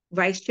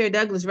 Vice Chair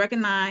Douglas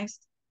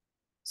recognized.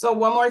 So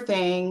one more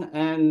thing,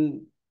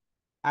 and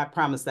I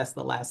promise that's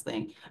the last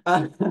thing.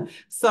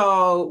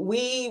 So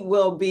we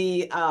will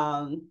be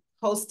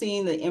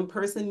hosting the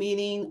in-person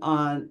meeting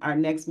on our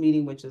next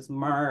meeting, which is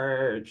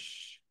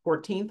March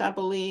 14th, I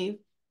believe.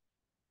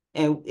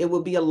 And it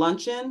will be a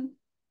luncheon.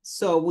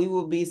 So we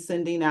will be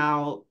sending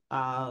out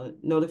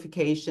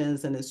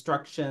notifications and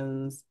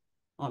instructions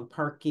on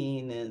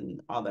parking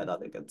and all that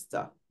other good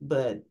stuff.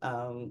 But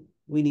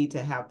we need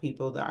to have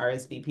people, the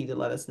RSVP, to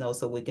let us know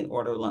so we can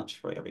order lunch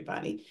for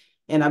everybody.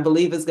 And I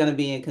believe it's going to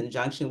be in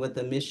conjunction with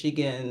the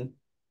Michigan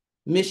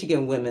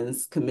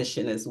Women's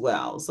Commission as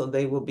well. So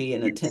they will be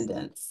in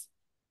attendance.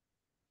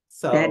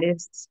 So that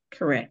is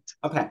correct.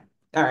 Okay.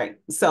 All right.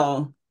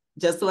 So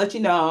just to let you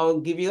know,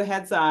 give you a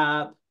heads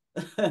up,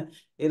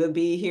 it'll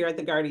be here at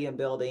the Guardian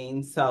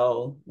Building.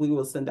 So we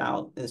will send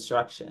out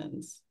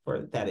instructions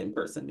for that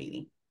in-person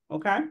meeting.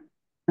 Okay.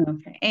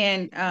 Okay.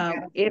 And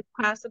if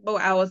possible,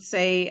 I would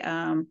say,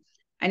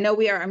 I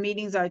know our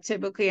meetings are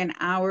typically an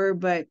hour,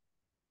 but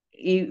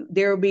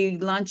there will be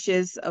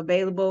lunches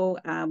available,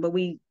 but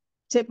we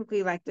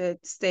typically like to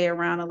stay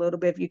around a little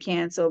bit if you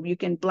can. So if you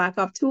can block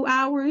off 2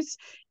 hours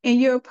in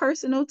your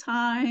personal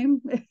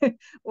time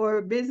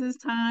or business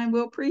time,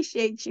 we'll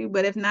appreciate you.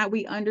 But if not,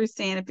 we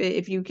understand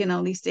if you can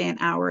only stay an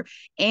hour.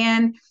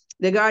 And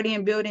the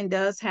Guardian Building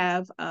does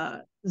have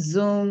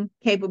Zoom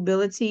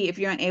capability if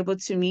you're unable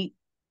to meet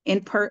in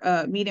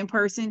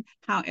person.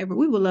 However,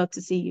 we would love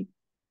to see you.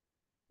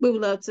 We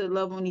would love to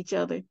love on each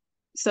other.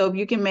 So if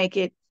you can make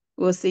it,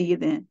 we'll see you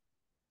then.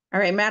 All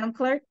right, Madam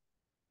Clerk.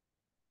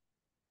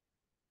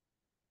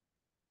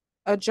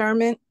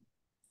 Adjournment.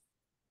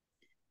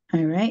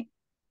 All right.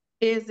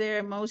 Is there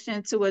a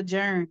motion to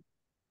adjourn?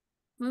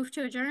 Move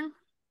to adjourn.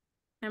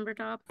 Member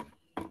Dobb.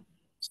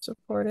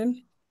 Supported.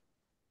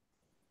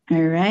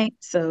 All right,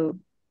 so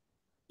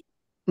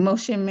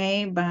motion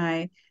made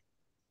by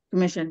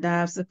Commissioner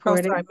Dobbs, Oh,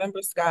 supported. sorry,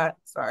 Member Scott.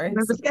 Sorry,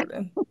 Member Scott.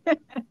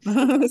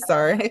 supported.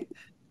 Sorry.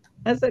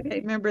 That's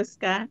okay, Member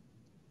Scott.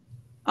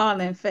 All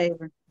in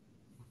favor?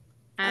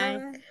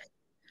 Aye.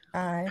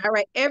 Aye. All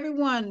right,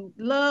 everyone,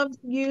 love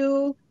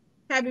you.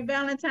 Happy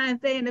Valentine's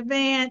Day in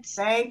advance.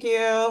 Thank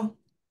you.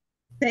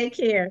 Take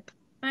care.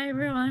 Bye,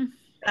 everyone.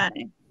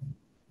 Bye.